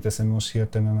 nem jut eszembe most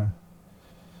hirtelen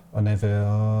a neve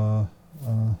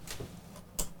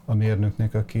a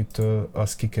mérnöknek, akitől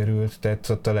az kikerült, tehát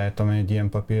ott találtam egy ilyen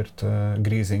papírt,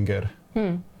 Griesinger.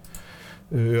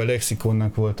 Ő a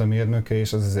lexikonnak volt a mérnöke,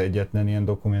 és az egyetlen ilyen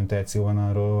dokumentáció van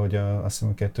arról, hogy azt hiszem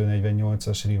a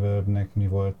 248-as reverbnek mi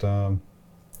volt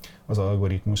az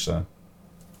algoritmusa.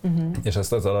 És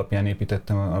azt az alapján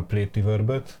építettem a plate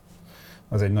reverböt.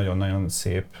 Az egy nagyon-nagyon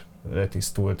szép,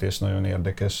 letisztult és nagyon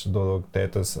érdekes dolog,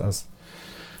 tehát az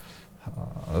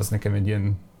nekem egy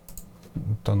ilyen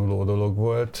tanuló dolog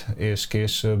volt, és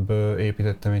később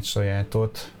építettem egy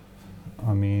sajátot,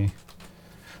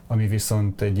 ami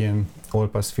viszont egy ilyen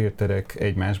all-pass filterek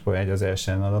egymásba az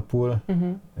elsőn alapul,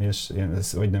 és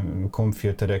vagy nem, comb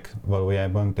filterek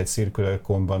valójában, tehát circular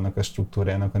comb annak a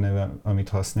struktúrának a neve, amit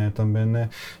használtam benne,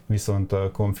 viszont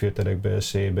a comb filterek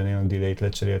belsejében én a delay-t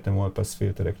lecseréltem all-pass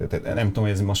filterekre, tehát nem tudom,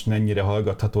 hogy ez most mennyire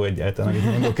hallgatható egyáltalán,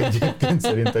 amit mondok egyébként,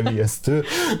 szerintem ijesztő,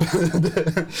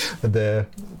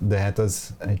 de hát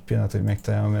az egy pillanat, hogy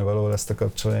megtalálom valahol ezt a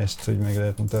kapcsolást, hogy meg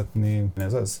lehet mutatni,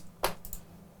 ez az?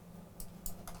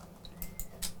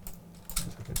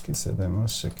 kiszedem,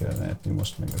 azt se kell látni,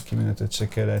 most meg a kimenetet se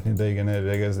kell látni, de igen,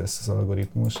 elvileg ez lesz az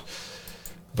algoritmus.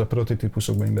 A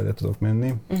prototípusokban én bele tudok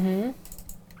menni,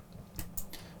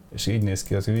 és így néz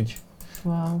ki az ügy.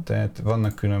 Wow. Tehát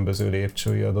vannak különböző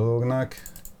lépcsői a dolognak,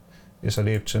 és a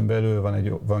lépcsőn belül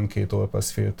van 2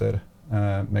 all-pass filter,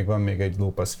 meg van még egy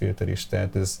low-pass filter is,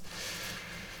 tehát ez,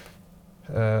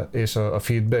 és a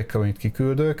feedback, amit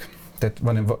kiküldök, tehát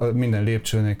minden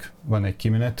lépcsőnek van egy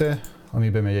kimenete,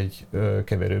 amiben megy egy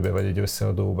keverőbe vagy egy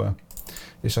összeadóba.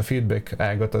 És a feedback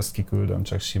ágat azt kiküldöm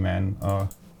csak simán a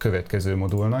következő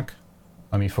modulnak,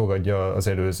 ami fogadja az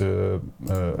előző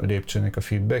lépcsőnek a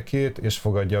feedbackjét, és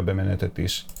fogadja a bemenetet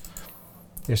is.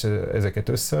 És ezeket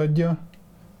összeadja,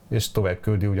 és tovább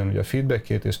küldi ugyanúgy a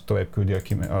feedbackjét, és tovább küldi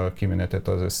a kimenetet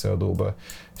az összeadóba.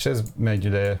 És ez megy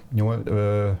le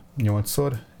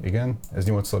 8-szor, igen, ez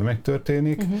 8-szor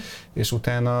megtörténik, és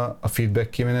utána a feedback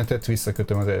kimenetet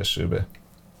visszakötöm az elsőbe.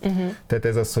 Tehát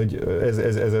ez az, hogy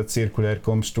ez a circular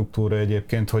comp struktúra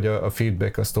egyébként, hogy a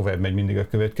feedback az tovább megy mindig a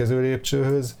következő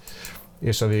lépcsőhöz,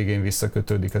 és a végén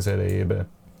visszakötődik az elejébe.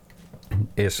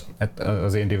 És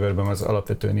az én reverbem az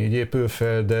alapvetően így épül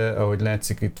fel, de ahogy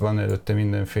látszik, itt van előtte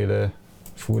mindenféle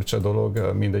furcsa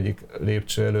dolog, mindegyik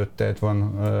lépcső előtt,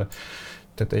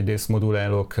 tehát egyrészt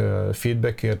modulálok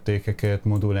feedback értékeket,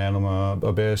 modulálom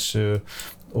a belső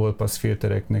all-pass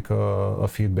filtereknek a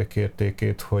feedback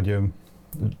értékét, hogy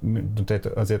tehát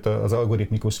azért az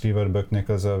algoritmikus reverböknek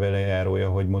az a velejárója,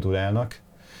 hogy modulálnak,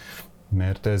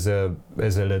 mert ezzel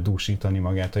lehet dúsítani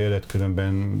magát a jelet,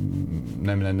 különben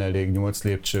nem lenne elég 8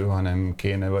 lépcső, hanem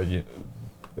kéne vagy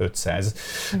 500,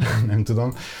 nem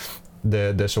tudom,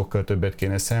 de sokkal többet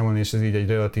kéne számolni, és ez így egy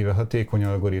relatíve hatékony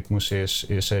algoritmus,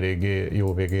 és eléggé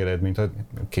jó végeredményt ad,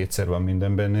 2-szer van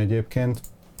minden benne egyébként,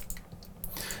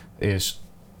 és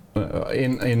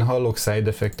én hallok side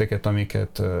effekteket,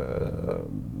 amiket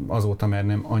azóta már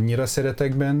nem annyira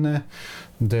szeretek benne,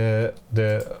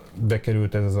 de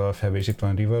bekerült ez az alfába, és itt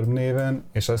van reverb néven,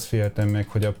 és azt figyeltem meg,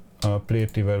 hogy a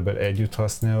plate reverb-el együtt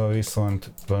használva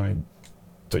viszont valami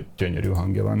gyönyörű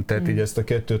hangja van. Tehát így ezt a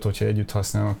kettőt, hogyha együtt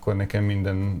használom, akkor nekem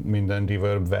minden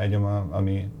reverb vágyam,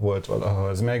 ami volt valaha,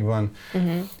 az megvan,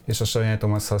 és a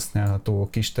sajátom az használható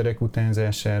kis terek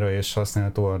utánzására, és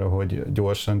használható arra, hogy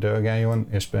gyorsan reagáljon,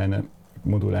 és benne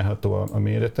modulálható a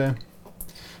mérete,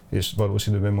 és valós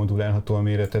időben modulálható a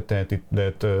mérete, tehát itt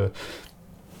lehet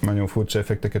nagyon furcsa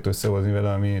effekteket összehozni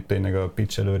vele, ami tényleg a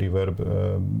pitch-elő reverb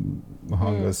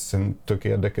hang, az tök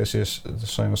érdekes, és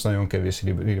sajnos nagyon kevés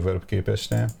reverb képes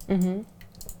rá.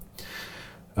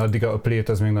 Addig a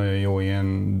plate az még nagyon jó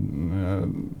ilyen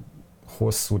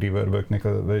hosszú reverböknek,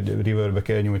 vagy reverbek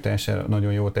elnyújtására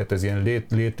nagyon jó, tehát ez ilyen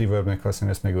late reverbnek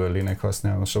használom, ezt meg early-nek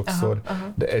használom sokszor,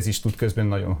 de ez is tud közben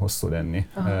nagyon hosszú lenni.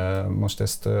 Most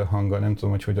ezt hanggal nem tudom,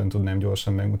 hogy hogyan tudnám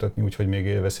gyorsan megmutatni, úgyhogy még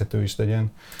élvezhető is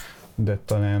legyen. De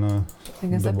talán a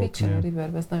igen, ez a pitch-elő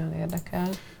reverb, ez nagyon érdekel.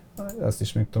 Azt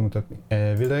is meg tudom mutatni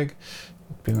elvileg.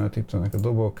 Pillanat, itt vannak a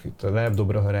dobok, itt a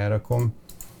lábdobra, ha rárakom.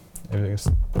 Elvileg ez,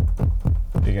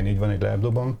 igen, így van egy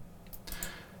lábdobom.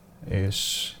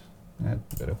 És hát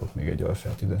berakok még egy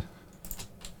alfát ide.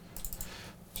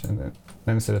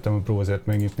 Nem szeretem a browsert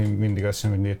megnyitni, mindig azt sem,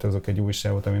 hogy létrehozok egy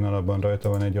újságot, amin alapban rajta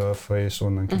van egy alfa, és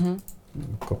onnan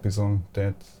kopizom,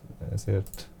 tehát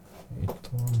ezért itt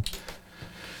van.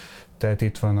 Tehát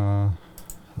itt van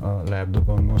a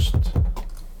lábdobon most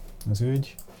az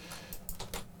ügy,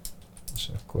 és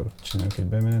akkor csinálok egy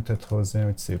bemenetet hozzá,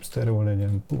 hogy szép sztereó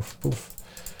legyen, puff,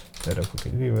 lerakok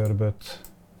egy reverbet,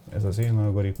 ez az én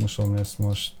algoritmusom lesz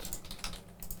most.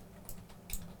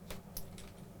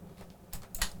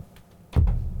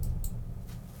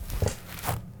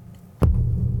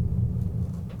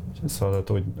 És ez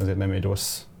hallható, hogy azért nem egy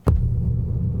rossz.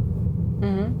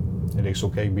 Elég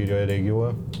sokáig bírja, elég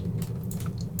jól.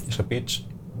 És a pitch.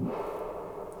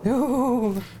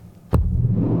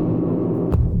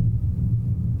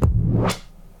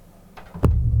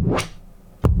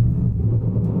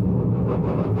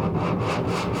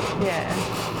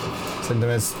 Szerintem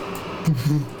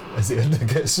ez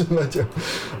érdekes, nagyon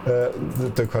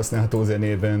tök használható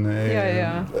zenében.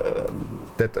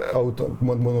 Tehát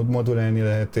modulálni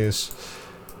lehet, és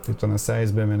itt van a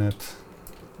size bemenet,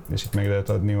 és itt meg lehet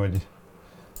adni, hogy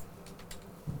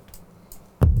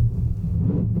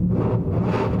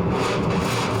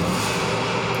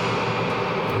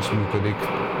és működik.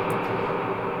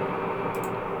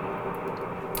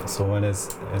 Szóval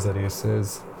ez a rész,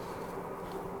 ez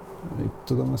itt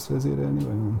tudom azt vezérelni,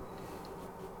 vagy nem?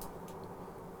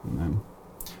 Nem.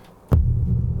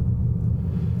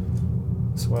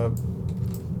 Szóval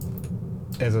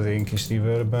ez az én kis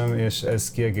reverbem, és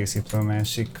ez kiegészítve a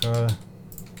másikkal,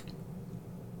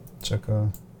 csak a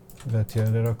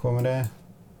vetjelre rakom rá.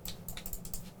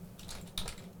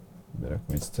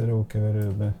 Berakom egy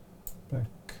sztereókeverőbe.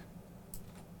 Back,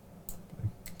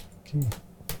 ki.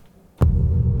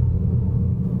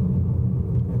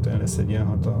 Utána lesz egy ilyen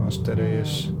hatalmas tere,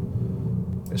 és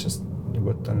ezt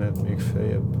nyugodtan lehet még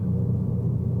feljebb.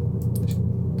 És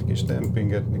itt kis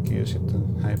dampinget neki, és itt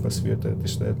a high pass filtert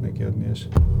is lehet neki adni,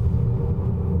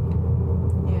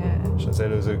 és az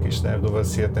előző kis lábdob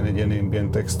az hirtelen egy ilyen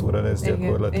ambient textúra lesz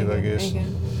gyakorlatilag,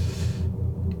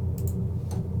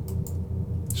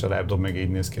 és a lábdob meg így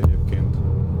néz ki egyébként.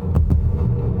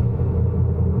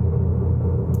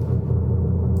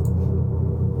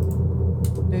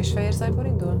 Ő is fehér zajból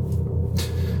indul?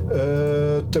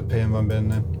 Több helyen van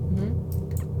benne.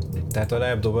 Tehát a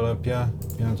lábdob alapja,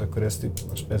 akkor ezt itt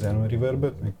most bezárom a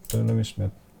reverböt, meg tőlem is,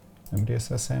 mert nem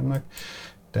része a számnak.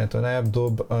 Tehát a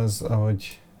lábdob az,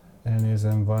 ahogy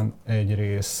elnézem, van egy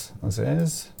rész az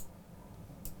ez.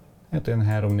 Hát olyan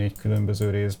 3-4 különböző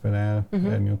részben áll,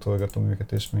 elmutolgatom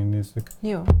őket és megnézzük.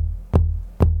 Jó.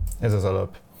 Ez az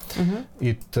alap.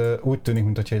 Itt úgy tűnik,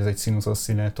 mintha ez egy színusz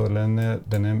oszcillátor lenne,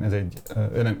 de nem, ez egy,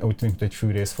 nem, úgy tűnik, mint egy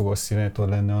fűrészfog oszcillátor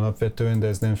lenne alapvetően, de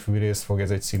ez nem fűrészfog,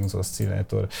 ez egy színusz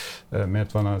oszcillátor,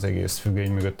 mert van az egész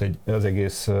függvény mögött, az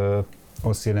egész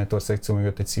oszcillátor szekció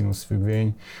mögött egy színusz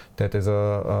függvény, tehát ez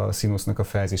a színusznak a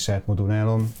fázisát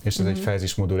modulálom, és ez egy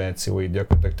fázis moduláció így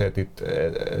gyakorlatilag, tehát itt,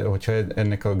 hogyha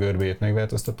ennek a görbéjét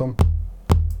megváltoztatom,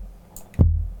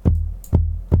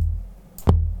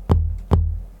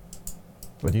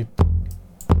 vagy itt.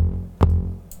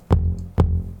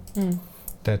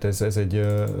 Tehát ez egy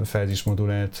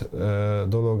fázismodulált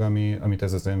dolog, amit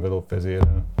ez az envelope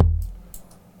vezérel.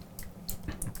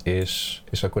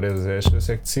 És akkor ez az első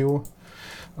szekció.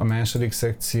 A második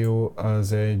szekció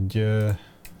az egy,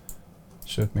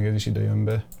 sőt, még ez is ide jön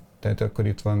be. Tehát akkor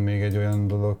itt van még egy olyan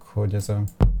dolog, hogy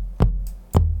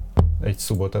egy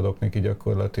szubot adok neki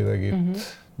gyakorlatilag itt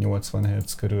 80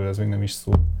 Hz körül, ez még nem is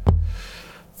szub.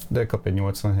 De kap egy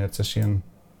 80 Hz-es ilyen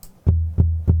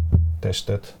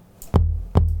testet.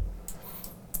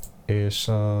 És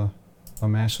a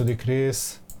második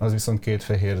rész, az viszont két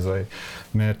fehér zaj.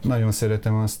 Mert nagyon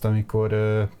szeretem azt, amikor,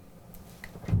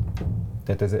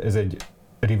 tehát ez egy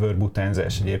reverb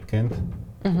utánzás egyébként.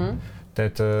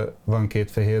 Tehát van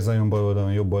két fehér zajon, bal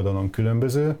oldalon, jobb oldalon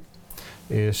különböző,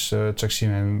 és csak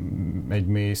simán egy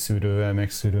mély szűrővel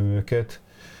megszűröm őket.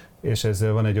 És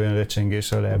ezzel van egy olyan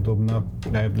lecsengés a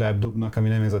lábdobnak, ami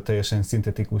nem ez a teljesen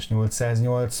szintetikus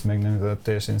 808, meg nem ez a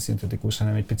teljesen szintetikus,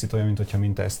 hanem egy picit olyan, mintha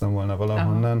mintáztam volna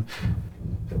valahonnan.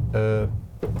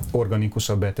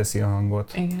 Organikusabbá teszi a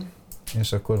hangot. Igen.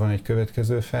 És akkor van egy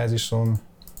következő fázisom.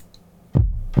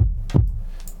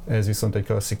 Ez viszont egy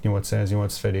klasszik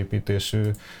 808 felépítésű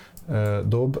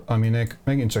dob, aminek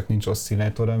megint csak nincs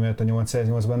oszcillátora, mert a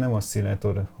 808-ban nem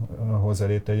oszcillátor hozza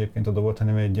létre egyébként a dobot,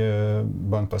 hanem egy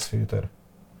bandpass filter.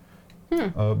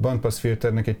 A bandpass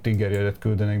filternek egy triggerjelet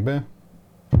küldenek be,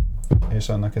 és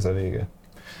annak ez a vége.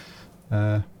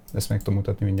 Ezt meg tudom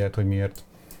mutatni mindjárt, hogy miért.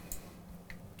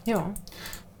 Jó.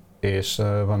 És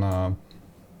van a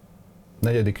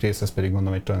negyedik rész, ez pedig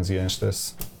mondom egy tranziens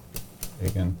lesz.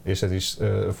 Igen, és ez is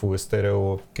full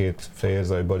stereo, két fehér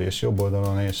zaj bal és jobb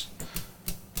oldalon, és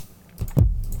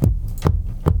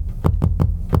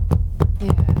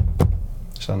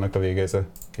és annak a vége ez a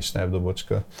kis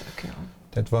lábdobocska.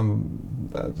 Tehát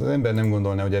az ember nem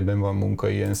gondolná, hogy ebben van munka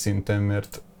ilyen szinten,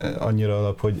 mert annyira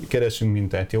alap, hogy keresünk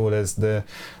mintát, jó lesz, de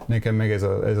nekem meg ez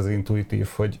az intuitív,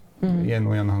 hogy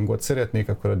ilyen-olyan hangot szeretnék,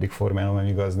 akkor addig formálom,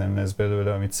 amíg az nem lesz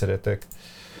belőle, amit szeretek.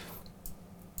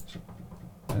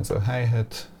 Ez a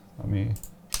hi-hat,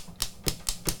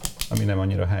 ami nem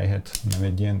annyira hi-hat, nem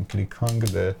egy ilyen click hang,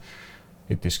 de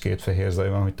itt is két fehér zaj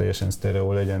van, hogy teljesen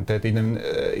sztereó legyen. Tehát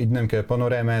így nem kell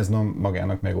panorámáznom,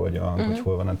 magának megoldja a hang, hogy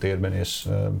hol van a térben, és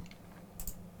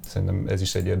szerintem ez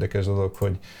is egy érdekes dolog,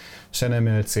 hogy se nem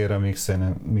elcélra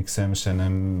mixem, se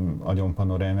nem agyon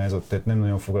panorámázott, tehát nem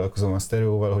nagyon foglalkozom a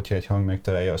sztereóval, hogyha egy hang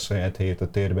megtalálja a saját helyét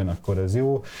a térben, akkor ez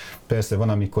jó. Persze van,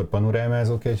 amikor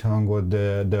panorámázok egy hangot,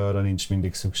 de arra nincs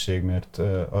mindig szükség, mert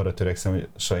arra törekszem, hogy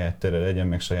saját tere legyen,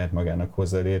 meg saját magának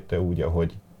hozza létre úgy,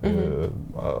 ahogy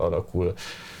alakul.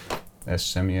 Ez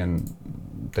sem ilyen,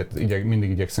 tehát mindig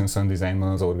igyekszem sound designban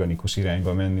az organikus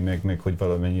irányba menni, meg hogy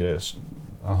valamennyire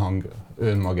a hang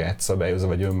önmagát szabályozza,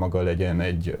 vagy önmaga legyen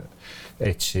egy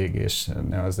egység, és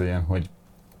ne az legyen, hogy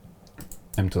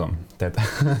nem tudom, tehát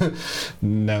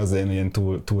ne az legyen ilyen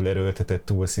túl erőltetett,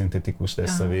 túl szintetikus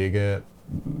lesz a vége.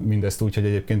 Mindezt úgy, hogy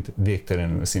egyébként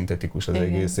végtelenül szintetikus az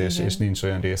egész, és nincs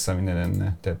olyan része, ami ne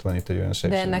lenne. Tehát van itt egy olyan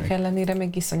sebesség. De ennek ellenére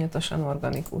még iszonyatosan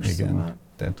organikus. Igen, szóval.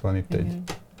 tehát van itt egy...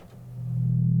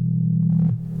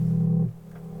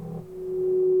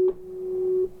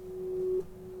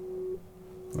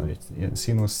 egy ilyen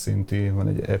színusz szinti, van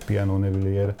egy e-piano nevű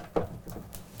layer,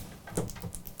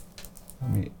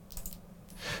 ami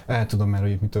tudom már,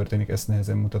 hogy itt mi történik, ezt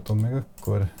nehezen mutatom meg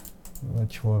akkor,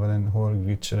 vagy hol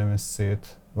glitchelem ezt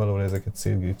szét, valahol ezeket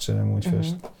szétglitchelem úgy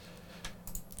fest.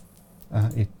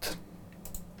 Itt.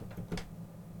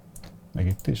 Meg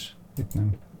itt is? Itt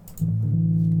nem.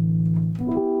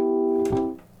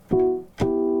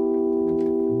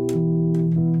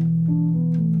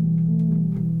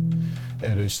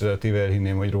 Erről is relatíve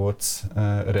elhinném, hogy róc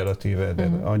relatíve, de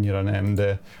annyira nem,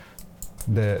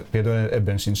 de például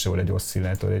ebben sincs sehol egy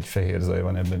oszcillátor, egy fehér zaj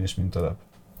van ebben is, mint alap.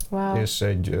 Wow. És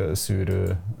egy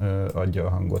szűrő adja a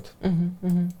hangot.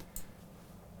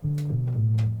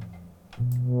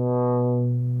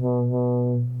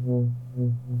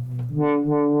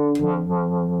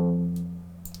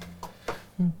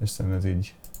 És szerintem ez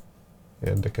így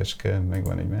érdekeske, meg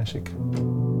van egy másik.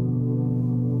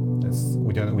 Ez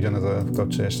ugyanaz a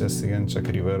kapcsolás lesz, igen, csak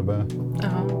reverb-bel.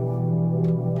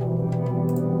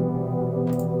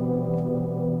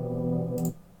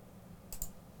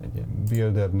 Egy ilyen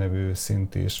builder nevű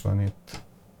szint is van itt,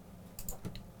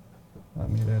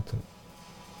 ami lehet.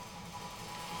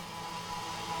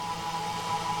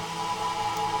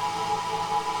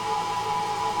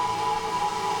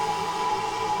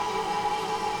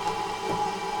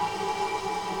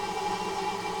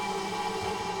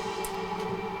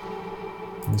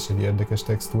 Ez egy érdekes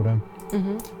textúra.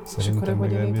 Szerintem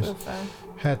legalábbis.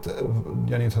 Hát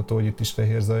gyanítható, hogy itt is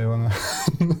fehér zaj van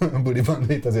a buliban,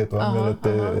 de itt azért van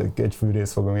mellette egy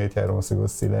fűrészfogom, egy háromszög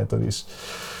oszcillátor is.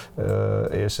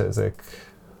 És ezek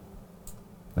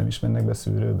nem is mennek be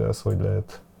szűrőbe, az hogy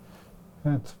lehet?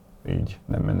 Hát így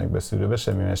nem mennek be szűrőbe,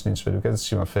 semmi más nincs velük. Ez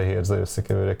sima fehér zaj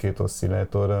összekeverve két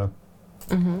oszcillátorral.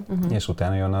 És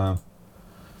utána jön a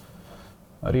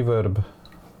reverb,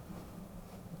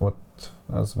 ott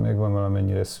az még van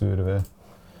valamennyire szűrve,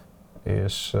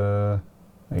 és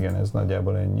igen, ez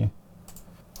nagyjából ennyi.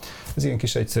 Ez ilyen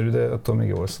kis egyszerű, de attól még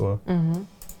jól szól.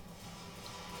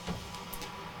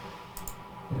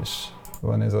 És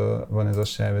van ez a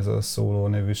sáv, ez a szóló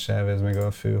nevű sáv, ez meg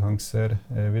a fő hangszer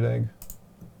elvileg.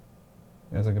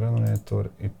 Ez a granulátor,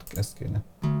 itt ezt kéne.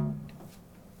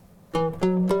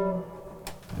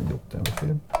 Egy oktávba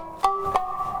fél.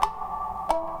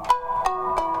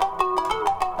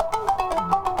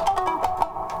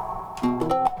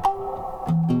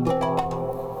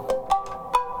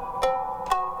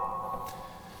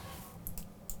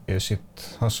 És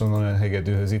itt hasonlóan a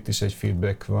hegedűhöz itt is egy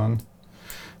feedback van,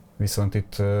 viszont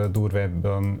itt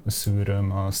durvábban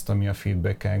szűröm azt, ami a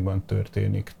feedbackákban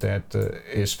történik, tehát,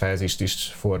 és fázist is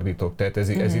fordítok. Tehát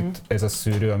ez a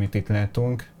szűrő, amit itt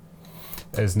látunk,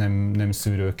 ez nem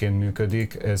szűrőként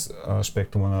működik, ez a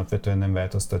spektrumon alapvetően nem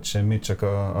változtat semmit, csak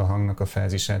a hangnak a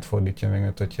fázisát fordítja meg,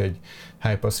 mert hogyha egy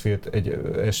high pass filter, egy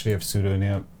SVF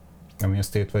szűrőnél, ami a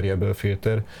state variable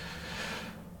filter,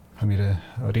 amire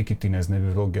a Ricky Tinez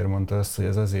nevű vlogger mondta azt, hogy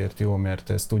ez azért jó, mert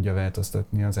ez tudja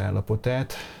változtatni az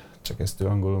állapotát, csak ezt ő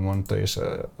angolul mondta, és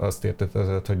azt értette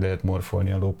azért, hogy lehet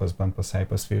morfolni a low pass, band pass, high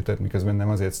pass filtert, miközben nem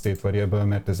azért state variable,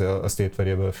 mert ez a state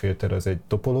variable filter az egy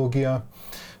topológia,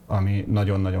 ami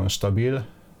nagyon-nagyon stabil,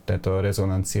 tehát a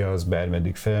rezonancia az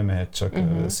bármeddig felmehet, csak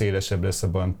szélesebb lesz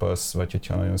a band pass, vagy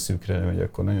hogyha nagyon szűkre lemegy,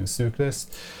 akkor nagyon szűk lesz,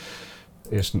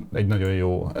 és egy nagyon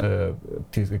jó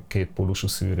kétpólusú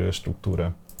szűrő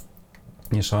struktúra.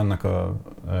 És ha annak a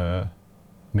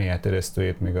mély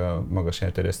elteresztőjét, meg a magas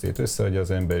elteresztőjét összeadja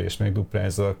az ember és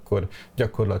megduplázza, akkor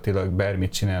gyakorlatilag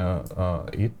bármit csinál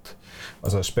itt,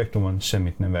 az a spektrumon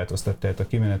semmit nem változtat. Tehát a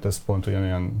kimenet az pont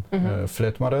ugyanolyan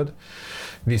flat marad,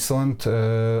 viszont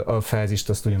a fázist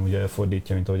azt ugyanúgy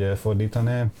elfordítja, mint ahogy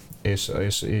elfordítaná,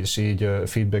 és így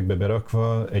feedbackbe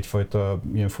berakva egyfajta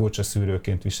ilyen furcsa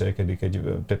szűrőként viselkedik,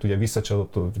 tehát ugye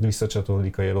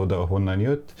visszacsatolódik a jel oda, ahonnan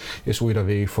jött, és újra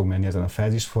végig fog menni ezen a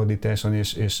fázisfordításon,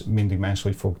 és mindig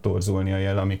máshogy fog torzulni a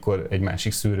jel, amikor egy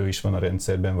másik szűrő is van a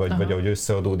rendszerben, vagy ahogy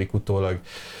összeadódik utólag,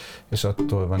 és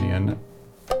attól van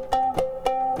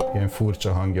ilyen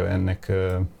furcsa hangja ennek,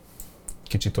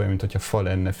 kicsit olyan, mintha fa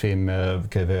lenne fémmel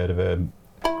keverve,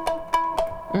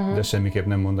 de semmiképp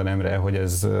nem mondanám rá, hogy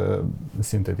ez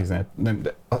szintetizált. Nem,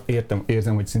 de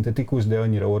érzem, hogy szintetikus, de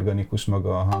annyira organikus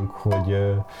maga a hang,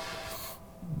 hogy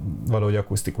valahogy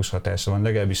akusztikus hatása van,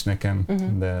 legalábbis nekem,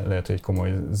 de lehet, hogy egy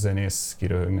komoly zenész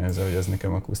kiröhögne ezzel, hogy ez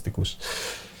nekem akusztikus.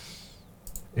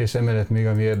 És emellett még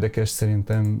ami érdekes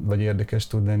szerintem, vagy érdekes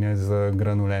tud lenni, ez a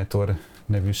granulátor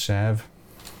nevű sáv,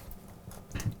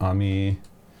 ami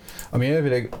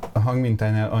elvileg a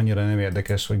hangmintánál annyira nem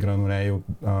érdekes, hogy granuláljuk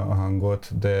a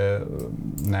hangot, de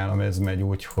nálam ez megy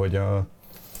úgy, hogy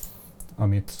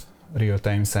amit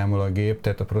real-time számol a gép,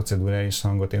 tehát a procedurális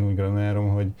hangot én úgy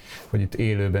gondolom, hogy itt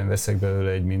élőben veszek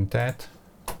belőle egy mintát.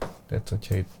 Tehát,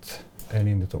 hogyha itt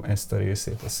elindítom ezt a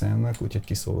részét a számnak, úgyhogy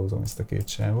kiszólózom ezt a két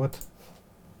sávot.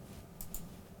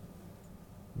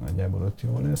 Nagyjából ott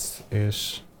jó lesz,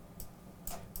 és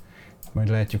majd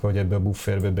látjuk, hogy ebbe a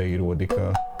bufferbe beíródik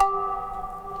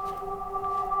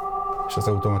és az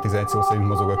automatizáció szerint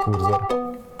mozog a kurzor.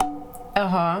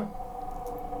 Aha.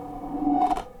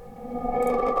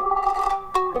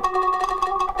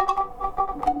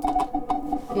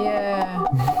 Yeah.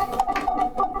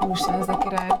 Úristen, ez a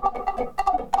király.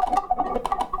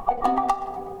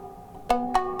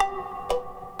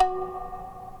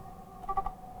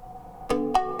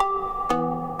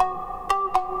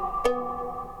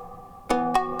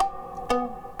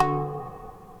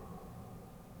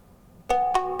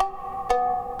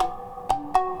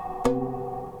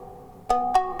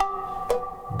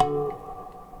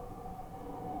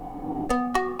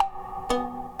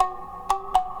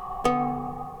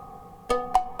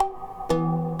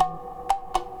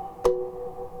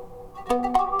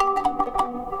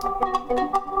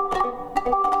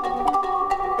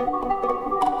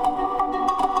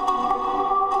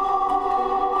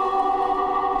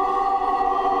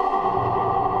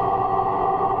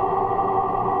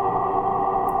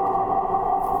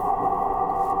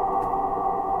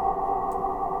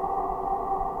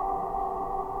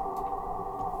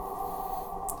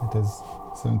 Ez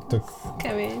szerintem tök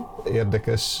kemény.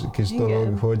 Érdekes kis Igen.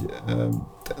 dolog, hogy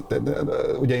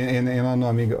ugye én annak,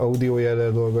 amíg audio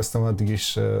jellel dolgoztam, addig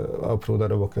is apró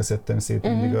darabokra szedtem szét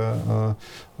mindig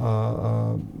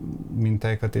a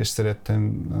mintákat, és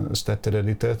szerettem a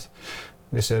stattereditet,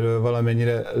 és erről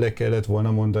valamennyire le kellett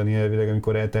volna mondani elvileg,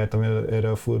 amikor eltáltam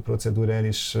erre a full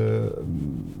procedurális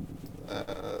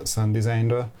sound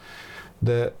designra,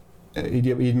 de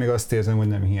így meg azt érzem, hogy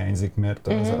nem hiányzik, mert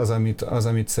az,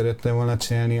 amit szerettem volna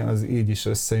csinálni, az így is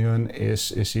összejön,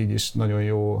 és így is nagyon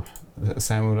jó,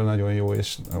 számomra nagyon jó,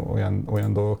 és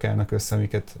olyan dolgok állnak össze,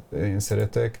 amiket én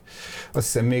szeretek. Azt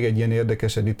hiszem, még egy ilyen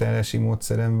érdekes editálási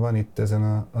módszerem van itt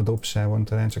ezen a dobsávon,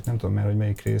 talán csak nem tudom már, hogy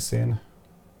melyik részén.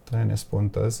 Talán ez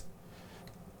pont az.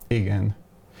 Igen.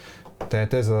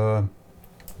 Tehát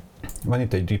van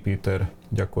itt egy repeater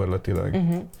gyakorlatilag,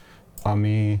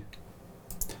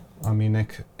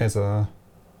 aminek ez a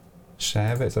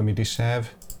sáv, ez a MIDI sáv,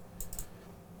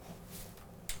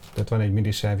 tehát van egy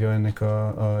MIDI sávja ennek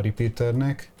a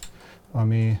repeaternek,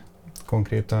 ami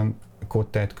konkrétan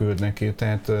kottát küld neki,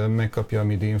 tehát megkapja a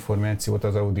MIDI információt,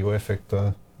 az audio effekt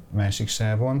a másik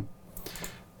sávon,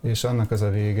 és annak az a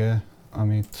vége,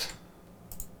 amit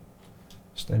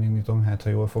most elindítom, hát ha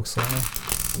jól fog szólni.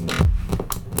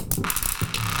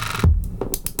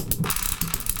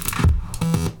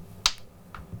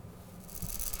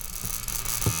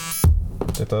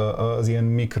 Tehát az ilyen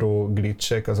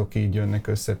mikroglitchek, azok így jönnek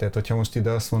össze. Tehát, hogyha most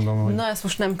ide azt mondom, hogy... Na, ezt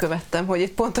most nem követtem, hogy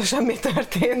itt pontosan mi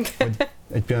történt. Hogy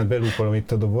egy pillanat belúpolom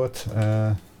itt a dobot.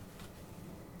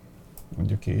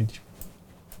 Mondjuk így.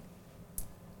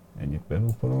 Ennyit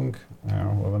belúpolunk.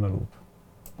 Hol van a loop?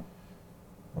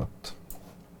 Ott.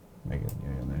 Megint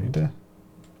jön el ide.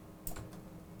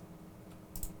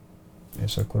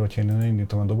 És akkor, hogyha én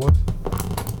indítom a dobot,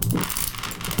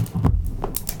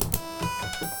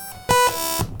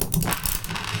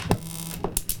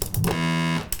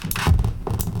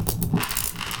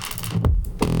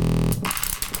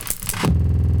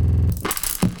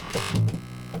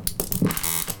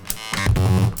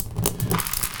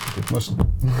 most...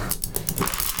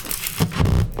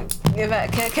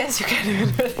 Kezdjük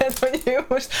előről, hogy ő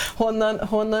most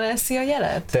honnan eszi a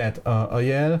jelet? Tehát a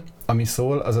jel, ami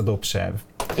szól, az a dobsáv.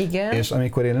 Igen. És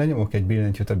amikor én lenyomok egy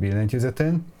billentyűt a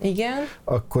billentyűzeten, igen,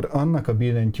 akkor annak a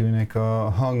billentyűnek a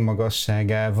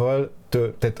hangmagasságával,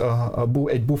 tehát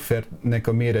egy buffernek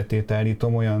a méretét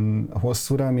állítom olyan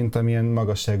hosszúra, mint amilyen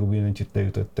magasságú billentyűt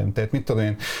leütöttem. Tehát mit tudom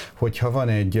én, hogyha van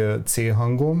egy C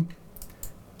hangom,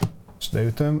 és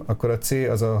leütöm, akkor a C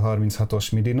az a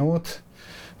 36-os MIDI nót,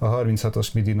 a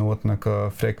 36-os MIDI nótnak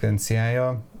a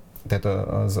frekvenciája, tehát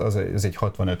az egy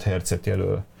 65 Hz-et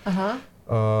jelöl.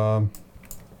 Aha.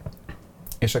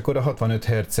 És akkor a 65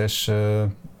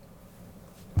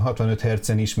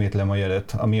 Hz-en ismétlem a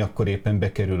jelet, ami akkor éppen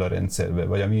bekerül a rendszerbe,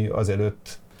 vagy ami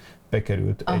azelőtt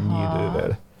bekerült ennyi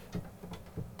idővel.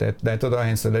 Tehát oda,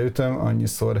 ahányszor leütöm,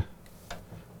 annyiszor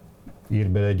ír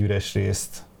bele egy üres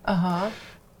részt. Aha.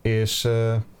 És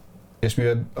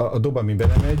mivel a dob, ami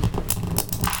belemegy,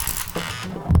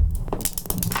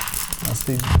 azt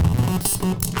így...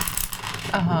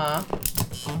 Aha.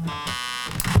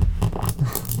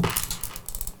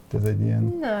 Ez egy ilyen,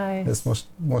 nice. ezt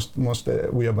most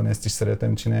újabban ezt is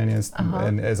szeretem csinálni,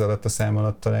 ez alatt a szám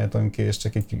alatt találtam ki, és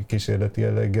csak egy kísérleti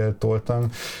jelleggel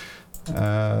toltam,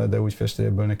 de úgy fest, hogy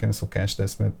ebből nekem szokás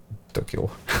lesz, mert tök jó.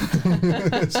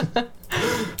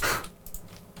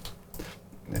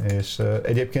 És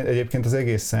egyébként az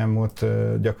egész számot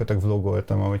gyakorlatilag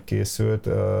vlogoltam, ahogy készült,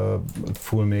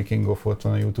 full making of ott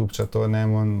van a YouTube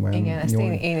csatornámon. Igen, ezt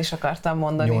én is akartam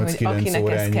mondani, hogy akinek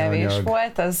ez kevés anyag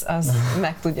volt, az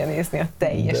meg tudja nézni a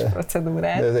teljes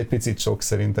procedúrát. De ez egy picit sok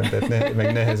szerintem, tehát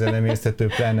meg nehezen emészthető,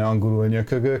 pláne angolul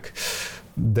nyökögök,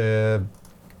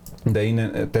 de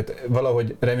innen, tehát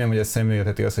valahogy remélem, hogy ez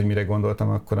szemlélteti azt, hogy mire gondoltam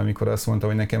akkor, amikor azt mondtam,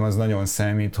 hogy nekem az nagyon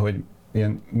számít, hogy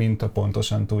ilyen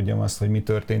mintapontosan tudjam azt, hogy mi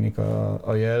történik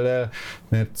a jellel,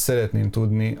 mert szeretném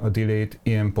tudni a delay-t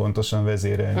ilyen pontosan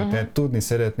vezérelni. Tehát tudni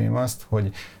szeretném azt,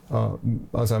 hogy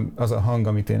az a hang,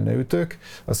 amit én leütök,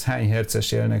 az hány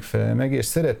hertzes jelnek felel meg, és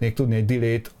szeretnék tudni egy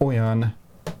delay-t olyan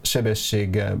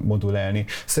sebességgel modulálni.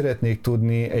 Szeretnék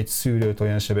tudni egy szűrőt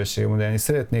olyan sebességgel modulálni.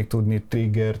 Szeretnék tudni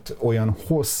triggert olyan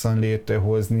hosszan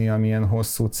létrehozni, amilyen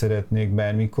hosszút szeretnék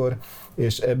bármikor.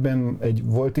 És ebben egy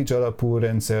voltage alapú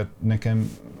rendszer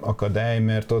nekem akadály,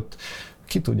 mert ott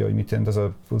ki tudja, hogy mit jelent az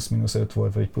a plusz-minusz 5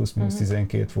 volt, vagy plusz-minusz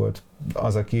 12 volt.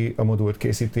 Az, aki a modult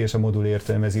készíti, és a modul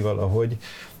értelmezi valahogy,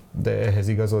 de ehhez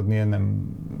igazodni én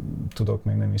nem tudok,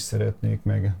 meg nem is szeretnék,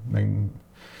 meg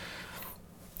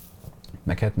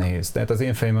hát nehéz. Tehát az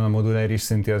én fejemben a moduláris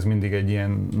szinti az mindig egy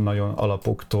ilyen nagyon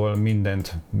alapoktól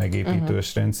mindent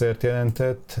megépítős rendszert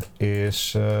jelentett,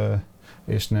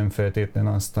 és nem feltétlen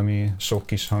azt, ami sok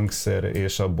kis hangszer,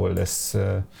 és abból lesz,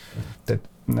 tehát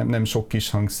nem sok kis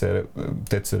hangszer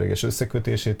tetszőleges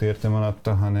összekötését értem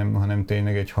alatta, hanem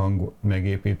tényleg egy hang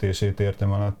megépítését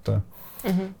értem alatta.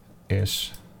 És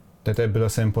tehát ebből a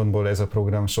szempontból ez a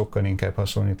program sokkal inkább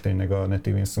hasonlít tényleg a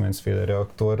Native Instruments féle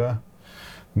reaktorra,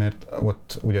 mert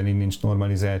ott ugyanígy nincs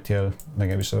normalizált jel,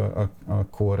 legalábbis a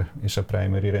core és a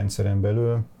primary rendszeren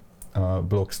belül. A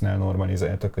Blocksnál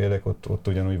normalizáltak a jelek, ott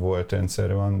ugyanúgy volt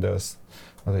rendszer van, de az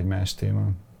egy más téma.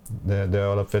 De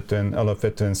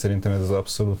alapvetően szerintem ez az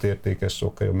abszolút értékes,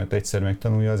 sokkal jobb, mert egyszer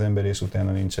megtanulja az ember, és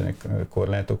utána nincsenek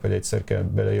korlátok, vagy egyszer kell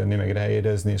belejönni, meg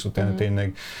ráérezni, és utána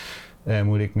tényleg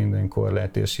elmúlik minden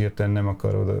korlát, és hirtelen nem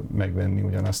akarod megvenni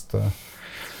ugyanazt a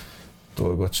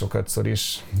dolgot sokatszor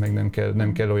is, meg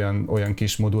nem kell olyan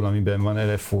kis modul, amiben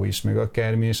van LFO is, meg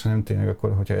akármi is, hanem tényleg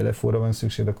akkor, hogyha LFO-ra van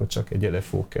szükség, akkor csak egy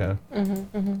LFO kell.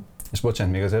 És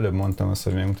bocsánat, még az előbb mondtam azt,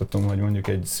 hogy megmutatom, hogy mondjuk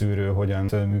egy szűrő hogyan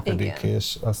működik, igen.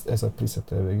 És azt ez a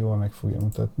preset elég jól meg fogja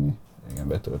mutatni. Igen,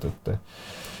 betöltötte.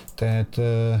 Tehát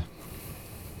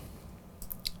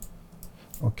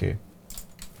oké.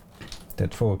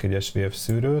 Tehát fogok egy SVF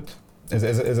szűrőt.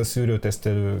 Ez a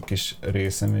szűrőtesztelő kis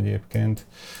részem egyébként.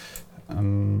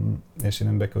 És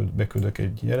én beküldök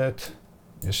egy jelet,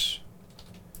 és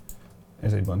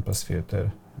ez egy bandpass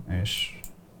filter, és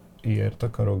IR-t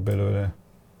akarok belőle.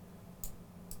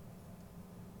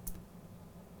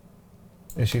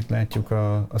 És itt látjuk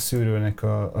a szűrőnek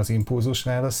az impulzus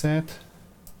válaszát.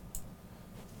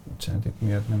 Bocsánat, itt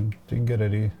miért nem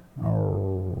triggereli?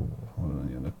 Honnan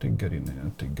jön a trigger? Innen jön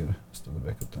a trigger, ezt oda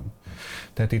bekötöm.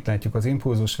 Tehát itt látjuk az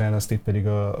impulzus választ, itt pedig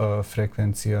a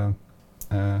frekvencia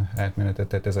átmenetet,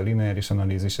 tehát ez a lineáris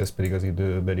analízis, ez pedig az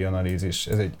időbeli analízis.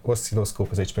 Ez egy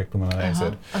oszcilloszkóp, ez egy spektrum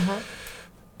analyzer.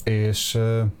 És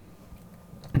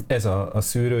ez a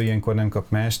szűrő ilyenkor nem kap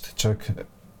mást, csak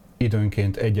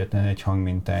időnként egyetlen egy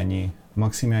hangmintányi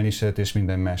maximálisat, és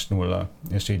minden más nulla.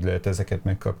 És így lehet ezeket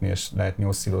megkapni, és látni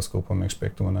oszcilloszkópon, meg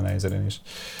spektrum analyzeren is.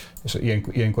 És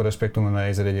ilyenkor a spektrum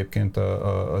analyzer egyébként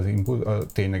a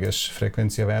tényleges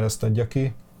frekvenciaválaszt adja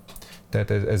ki.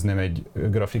 Tehát ez nem egy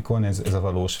grafikon, ez a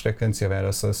valós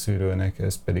frekvenciaválasz a szűrőnek,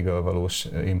 ez pedig a valós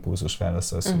impulzus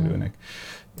válasz a szűrőnek.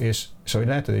 És ahogy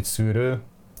látod, egy szűrő,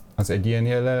 az egy ilyen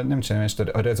jellel nem csinál,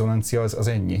 a rezonancia az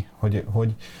ennyi,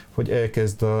 hogy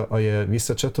elkezd a jel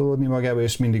visszacsatolódni magába,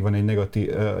 és mindig van egy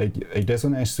negatív, egy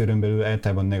rezonáns szűrőn belül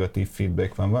általában negatív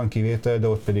feedback van kivétel, de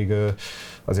ott pedig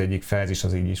az egyik fázis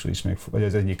az így is vagy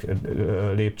az egyik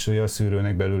lépcsője a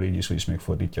szűrőnek belül így is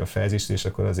megfordítja a fázist, és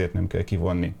akkor azért nem kell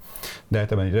kivonni. De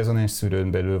általában egy rezonáns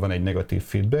szűrőn belül van egy negatív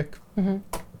feedback,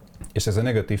 és ez a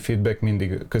negatív feedback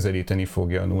mindig közelíteni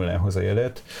fogja a nullához a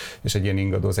jelet, és egy ilyen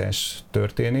ingadozás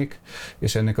történik,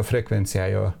 és ennek a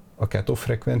frekvenciája a cut-off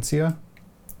frekvencia,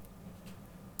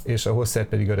 és a hosszát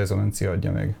pedig a rezonancia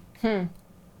adja meg.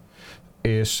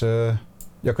 És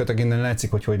gyakorlatilag innen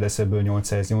látszik, hogy lesz ebből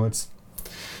 808.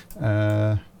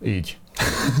 Így.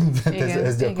 Igen,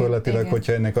 ez gyakorlatilag, igen.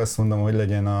 Hogyha ennek azt mondom, hogy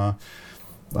legyen a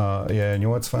jel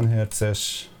 80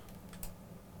 Hz-es,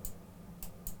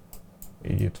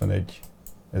 így itt van egy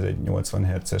ez egy 80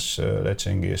 Hz-es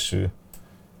lecsengésű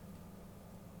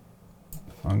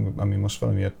hang, ami most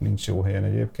valamiért nincs jó helyen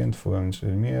egyébként, fogalmam nincs,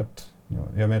 hogy miért.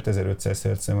 Ja, mert 1500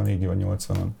 Hz-en van, így van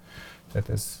 80-on. Tehát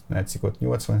ez látszik, ott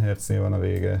 80 Hz-nél van a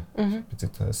vége.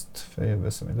 Picit, ha ezt feljebb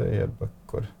veszem, hogy lejjebb,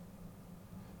 akkor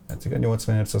látszik, a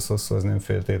 80 Hz az hosszú, az nem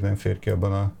feltétlenül fér ki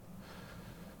abban a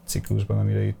ciklusban,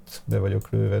 amire itt be vagyok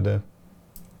lőve, de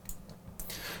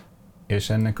és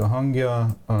ennek a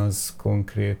hangja az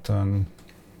konkrétan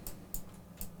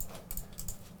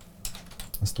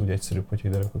azt úgy egyszerűbb, hogy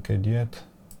ide rakok egy ilyet,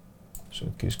 és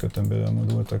ki is kötöm belőle a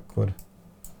modult, akkor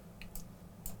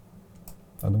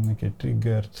adunk neki egy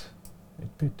triggert, egy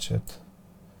pitchet,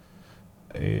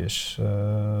 és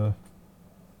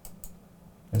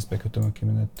ezt bekötöm a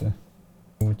kimenetbe.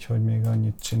 Úgyhogy még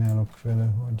annyit csinálok vele,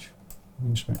 hogy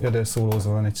nincs meg. Ja, de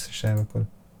szólózva van egy sáv, akkor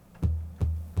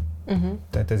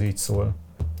tehát ez így szól.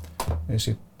 És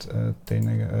itt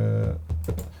tényleg,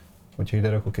 hogyha ide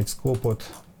rakok egy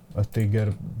szkópot, a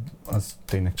trigger az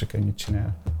tényleg csak ennyit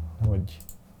csinál, hogy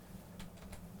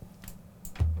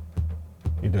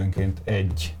időnként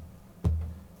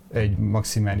egy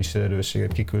maximális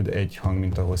erősséget kiküld egy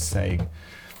hangminta hosszáig.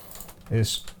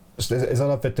 És ez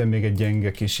alapvetően még egy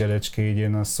gyenge kis jelecske, így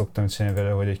én azt szoktam csinálni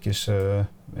vele, hogy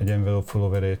egy envelope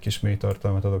follower-re egy kis mély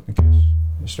tartalmat adok neki,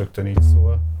 és rögtön így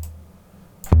szól.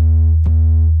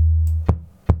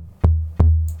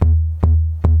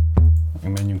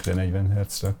 Menjünk le 40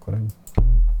 Hz-re akkor.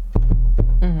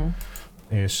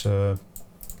 És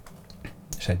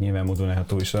hát nyilván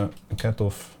modulálható is a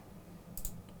cutoff.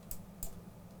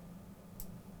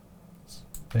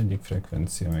 Egyik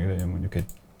frekvencia meg legyen mondjuk egy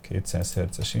 200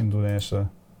 Hz-es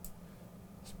indulása.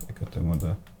 Ezt bekötöm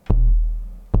oda.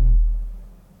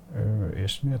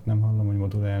 És miért nem hallom, hogy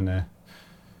modulálne?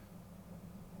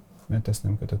 Mert ezt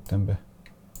nem kötöttem be.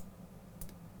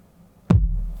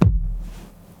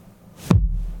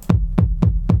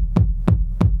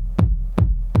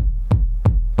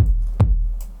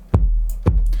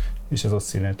 És az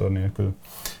oszcillátor nélkül.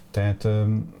 Tehát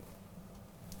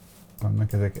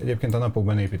vannak ezek. Egyébként a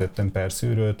napokban építettem pár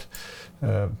szűrőt.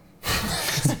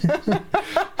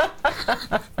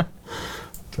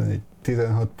 Egy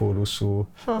 16 pólusú,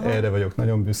 erre vagyok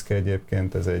nagyon büszke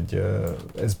egyébként,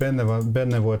 ez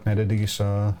benne volt már eddig is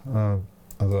az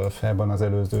alfában, az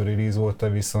előző release óta,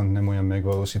 viszont nem olyan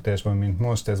megvalósításban, mint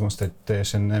most. Ez most egy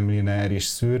teljesen nem lineáris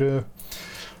szűrő,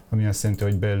 ami azt jelenti,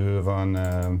 hogy belül van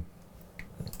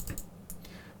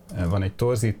egy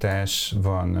torzítás,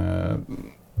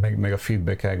 meg a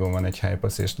feedback ágon van egy high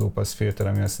pass és low pass filter,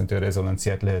 ami azt jelenti, hogy a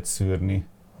rezonanciát lehet szűrni,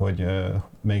 hogy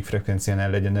melyik frekvenciánál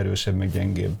legyen erősebb, meg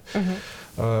gyengébb.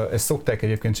 Ezt szokták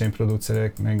egyébként csinálni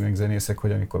producerek, meg zenészek,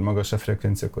 hogy amikor magas a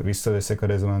frekvencia, akkor visszaveszek a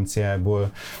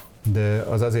rezonanciából, de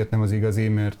az azért nem az igazi,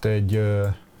 mert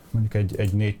mondjuk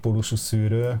egy 4 pólusú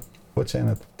szűrő,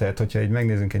 tehát hogyha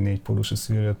megnézzünk egy 4 pólusú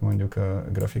szűrőt mondjuk a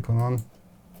grafikonon,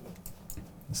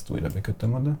 ezt újra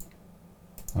bekötöm oda,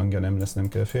 hangja nem lesz, nem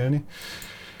kell félni.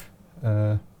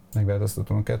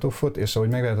 Megváltoztatom a cutoffot, és ahogy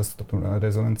megváltoztatom a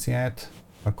rezonanciát,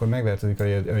 akkor megváltozik a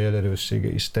jelerőssége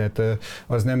is. Tehát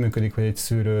az nem működik, hogy egy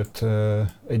szűrőt,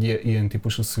 egy ilyen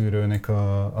típusú szűrőnek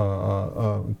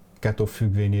a cutoff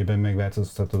függvényében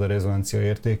megváltoztatod a rezonancia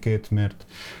értékét,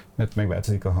 mert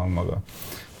megváltozik a hang maga.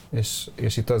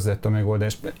 És itt az lett a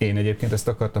megoldás. Én egyébként ezt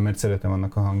akartam, mert szeretem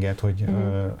annak a hangját, hogy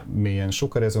mélyen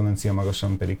sok a rezonancia,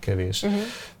 magasan pedig kevés.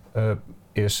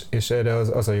 És erre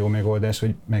az a jó megoldás,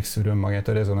 hogy megszűröm magát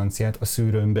a rezonanciát a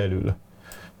szűrőn belül.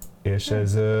 És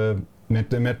ez,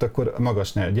 mert akkor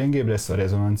magasnál gyengébb lesz a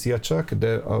rezonancia csak,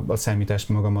 de a számítás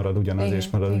maga marad ugyanaz, és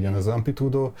marad ugyanaz az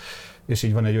amplitúdó, és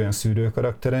így van egy olyan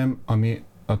szűrőkarakterem, ami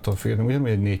attól függően ugyanúgy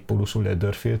egy 4 pólusú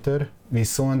ledder filter,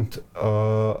 viszont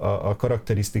a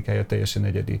karakterisztikája teljesen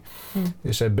egyedi.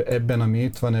 És ebben, ami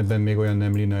itt van, ebben még olyan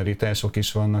nem linearitások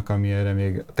is vannak, ami erre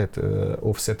még, tehát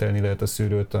offsetelni lehet a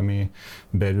szűrőt, ami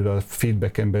belül, a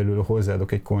feedbacken belül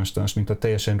hozzáadok egy konstans, mint ha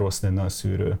teljesen rossz lenne a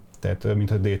szűrő. Tehát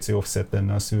mintha DC offset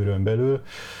lenne a szűrőn belül.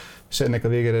 És ennek a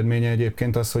végeredménye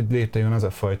egyébként az, hogy létrejön az a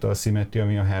fajta aszimetria,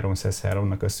 ami a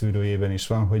 303-nak a szűrőjében is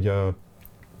van, hogy a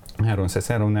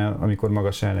 303-nál, amikor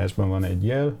magas állásban van egy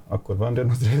jel, akkor van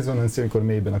rezonancia, amikor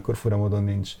mélyben, akkor fura módon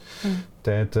nincs.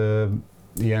 Tehát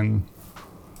ilyen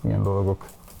dolgok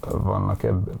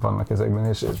vannak ezekben,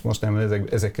 és most nem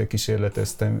ezekkel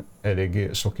kísérleteztem, eléggé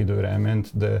sok időre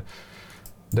elment,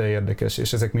 de érdekes,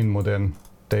 és ezek mind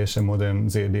teljesen modern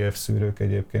ZDF szűrők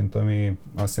egyébként, ami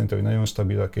azt jelenti, hogy nagyon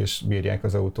stabilak, és bírják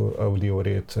az audio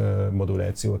rate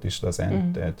modulációt is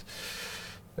lazán. Tehát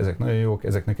ezek nagyon jók,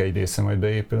 ezeknek egy része majd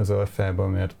beépül az alfába,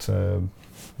 mert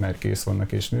már kész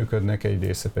vannak és működnek, egy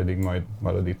része pedig majd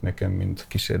marad itt nekem, mint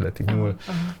kísérleti nyúl.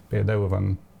 Például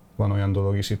van olyan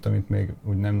dolog is itt, amit még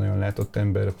úgy nem nagyon látott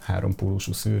ember, 3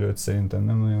 pólusú szűrőt szerintem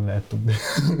nem nagyon láttuk, de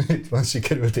itt van,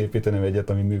 sikerült építenem egyet,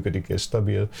 ami működik és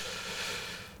stabil.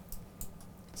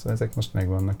 Szóval ezek most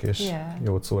megvannak, és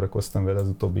jót szórakoztam vele az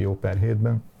utóbbi jó pár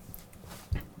hétben.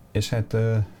 És hát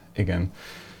igen,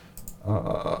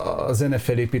 a zene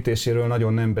felépítéséről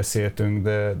nagyon nem beszéltünk,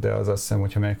 de az azt hiszem,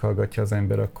 hogyha meghallgatja az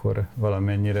ember, akkor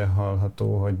valamennyire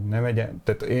hallható, hogy nem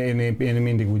tehát én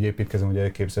mindig úgy építkezem, hogy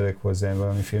elképzelek hozzá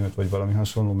valami filmet, vagy valami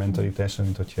hasonló mentalitásra,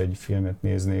 mint hogyha egy filmet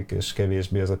néznék, és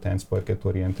kevésbé az a táncparkett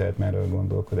orientált már a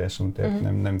gondolkodásom, tehát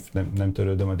nem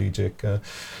törődöm a DJ-kkel,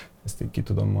 ezt így ki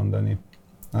tudom mondani.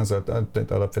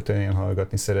 Tehát alapvetően én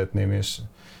hallgatni szeretném, és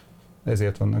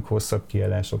ezért vannak hosszabb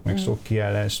kiállások, meg sok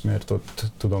kiállás, mert ott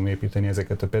tudom építeni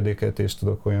ezeket a pedéket, és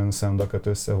tudok olyan soundokat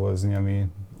összehozni,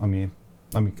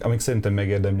 amik szerintem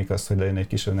megérdemlik azt, hogy legyen egy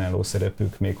kis önálló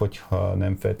szerepük, még hogyha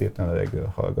nem feltétlenül a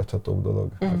leghallgathatóbb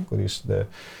dolog akkor is, de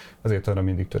azért arra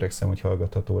mindig törekszem, hogy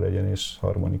hallgatható legyen, és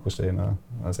harmonikus legyen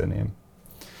a zeném.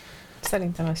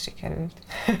 Szerintem az sikerült.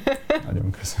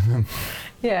 Nagyon köszönöm.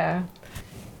 Yeah.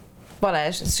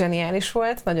 Balázs, ez zseniális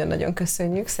volt, nagyon-nagyon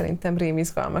köszönjük, szerintem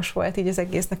rémizgalmas volt így az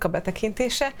egésznek a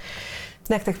betekintése.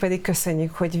 Nektek pedig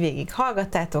köszönjük, hogy végig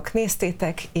hallgattátok,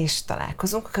 néztétek, és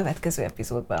találkozunk a következő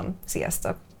epizódban.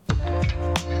 Sziasztok!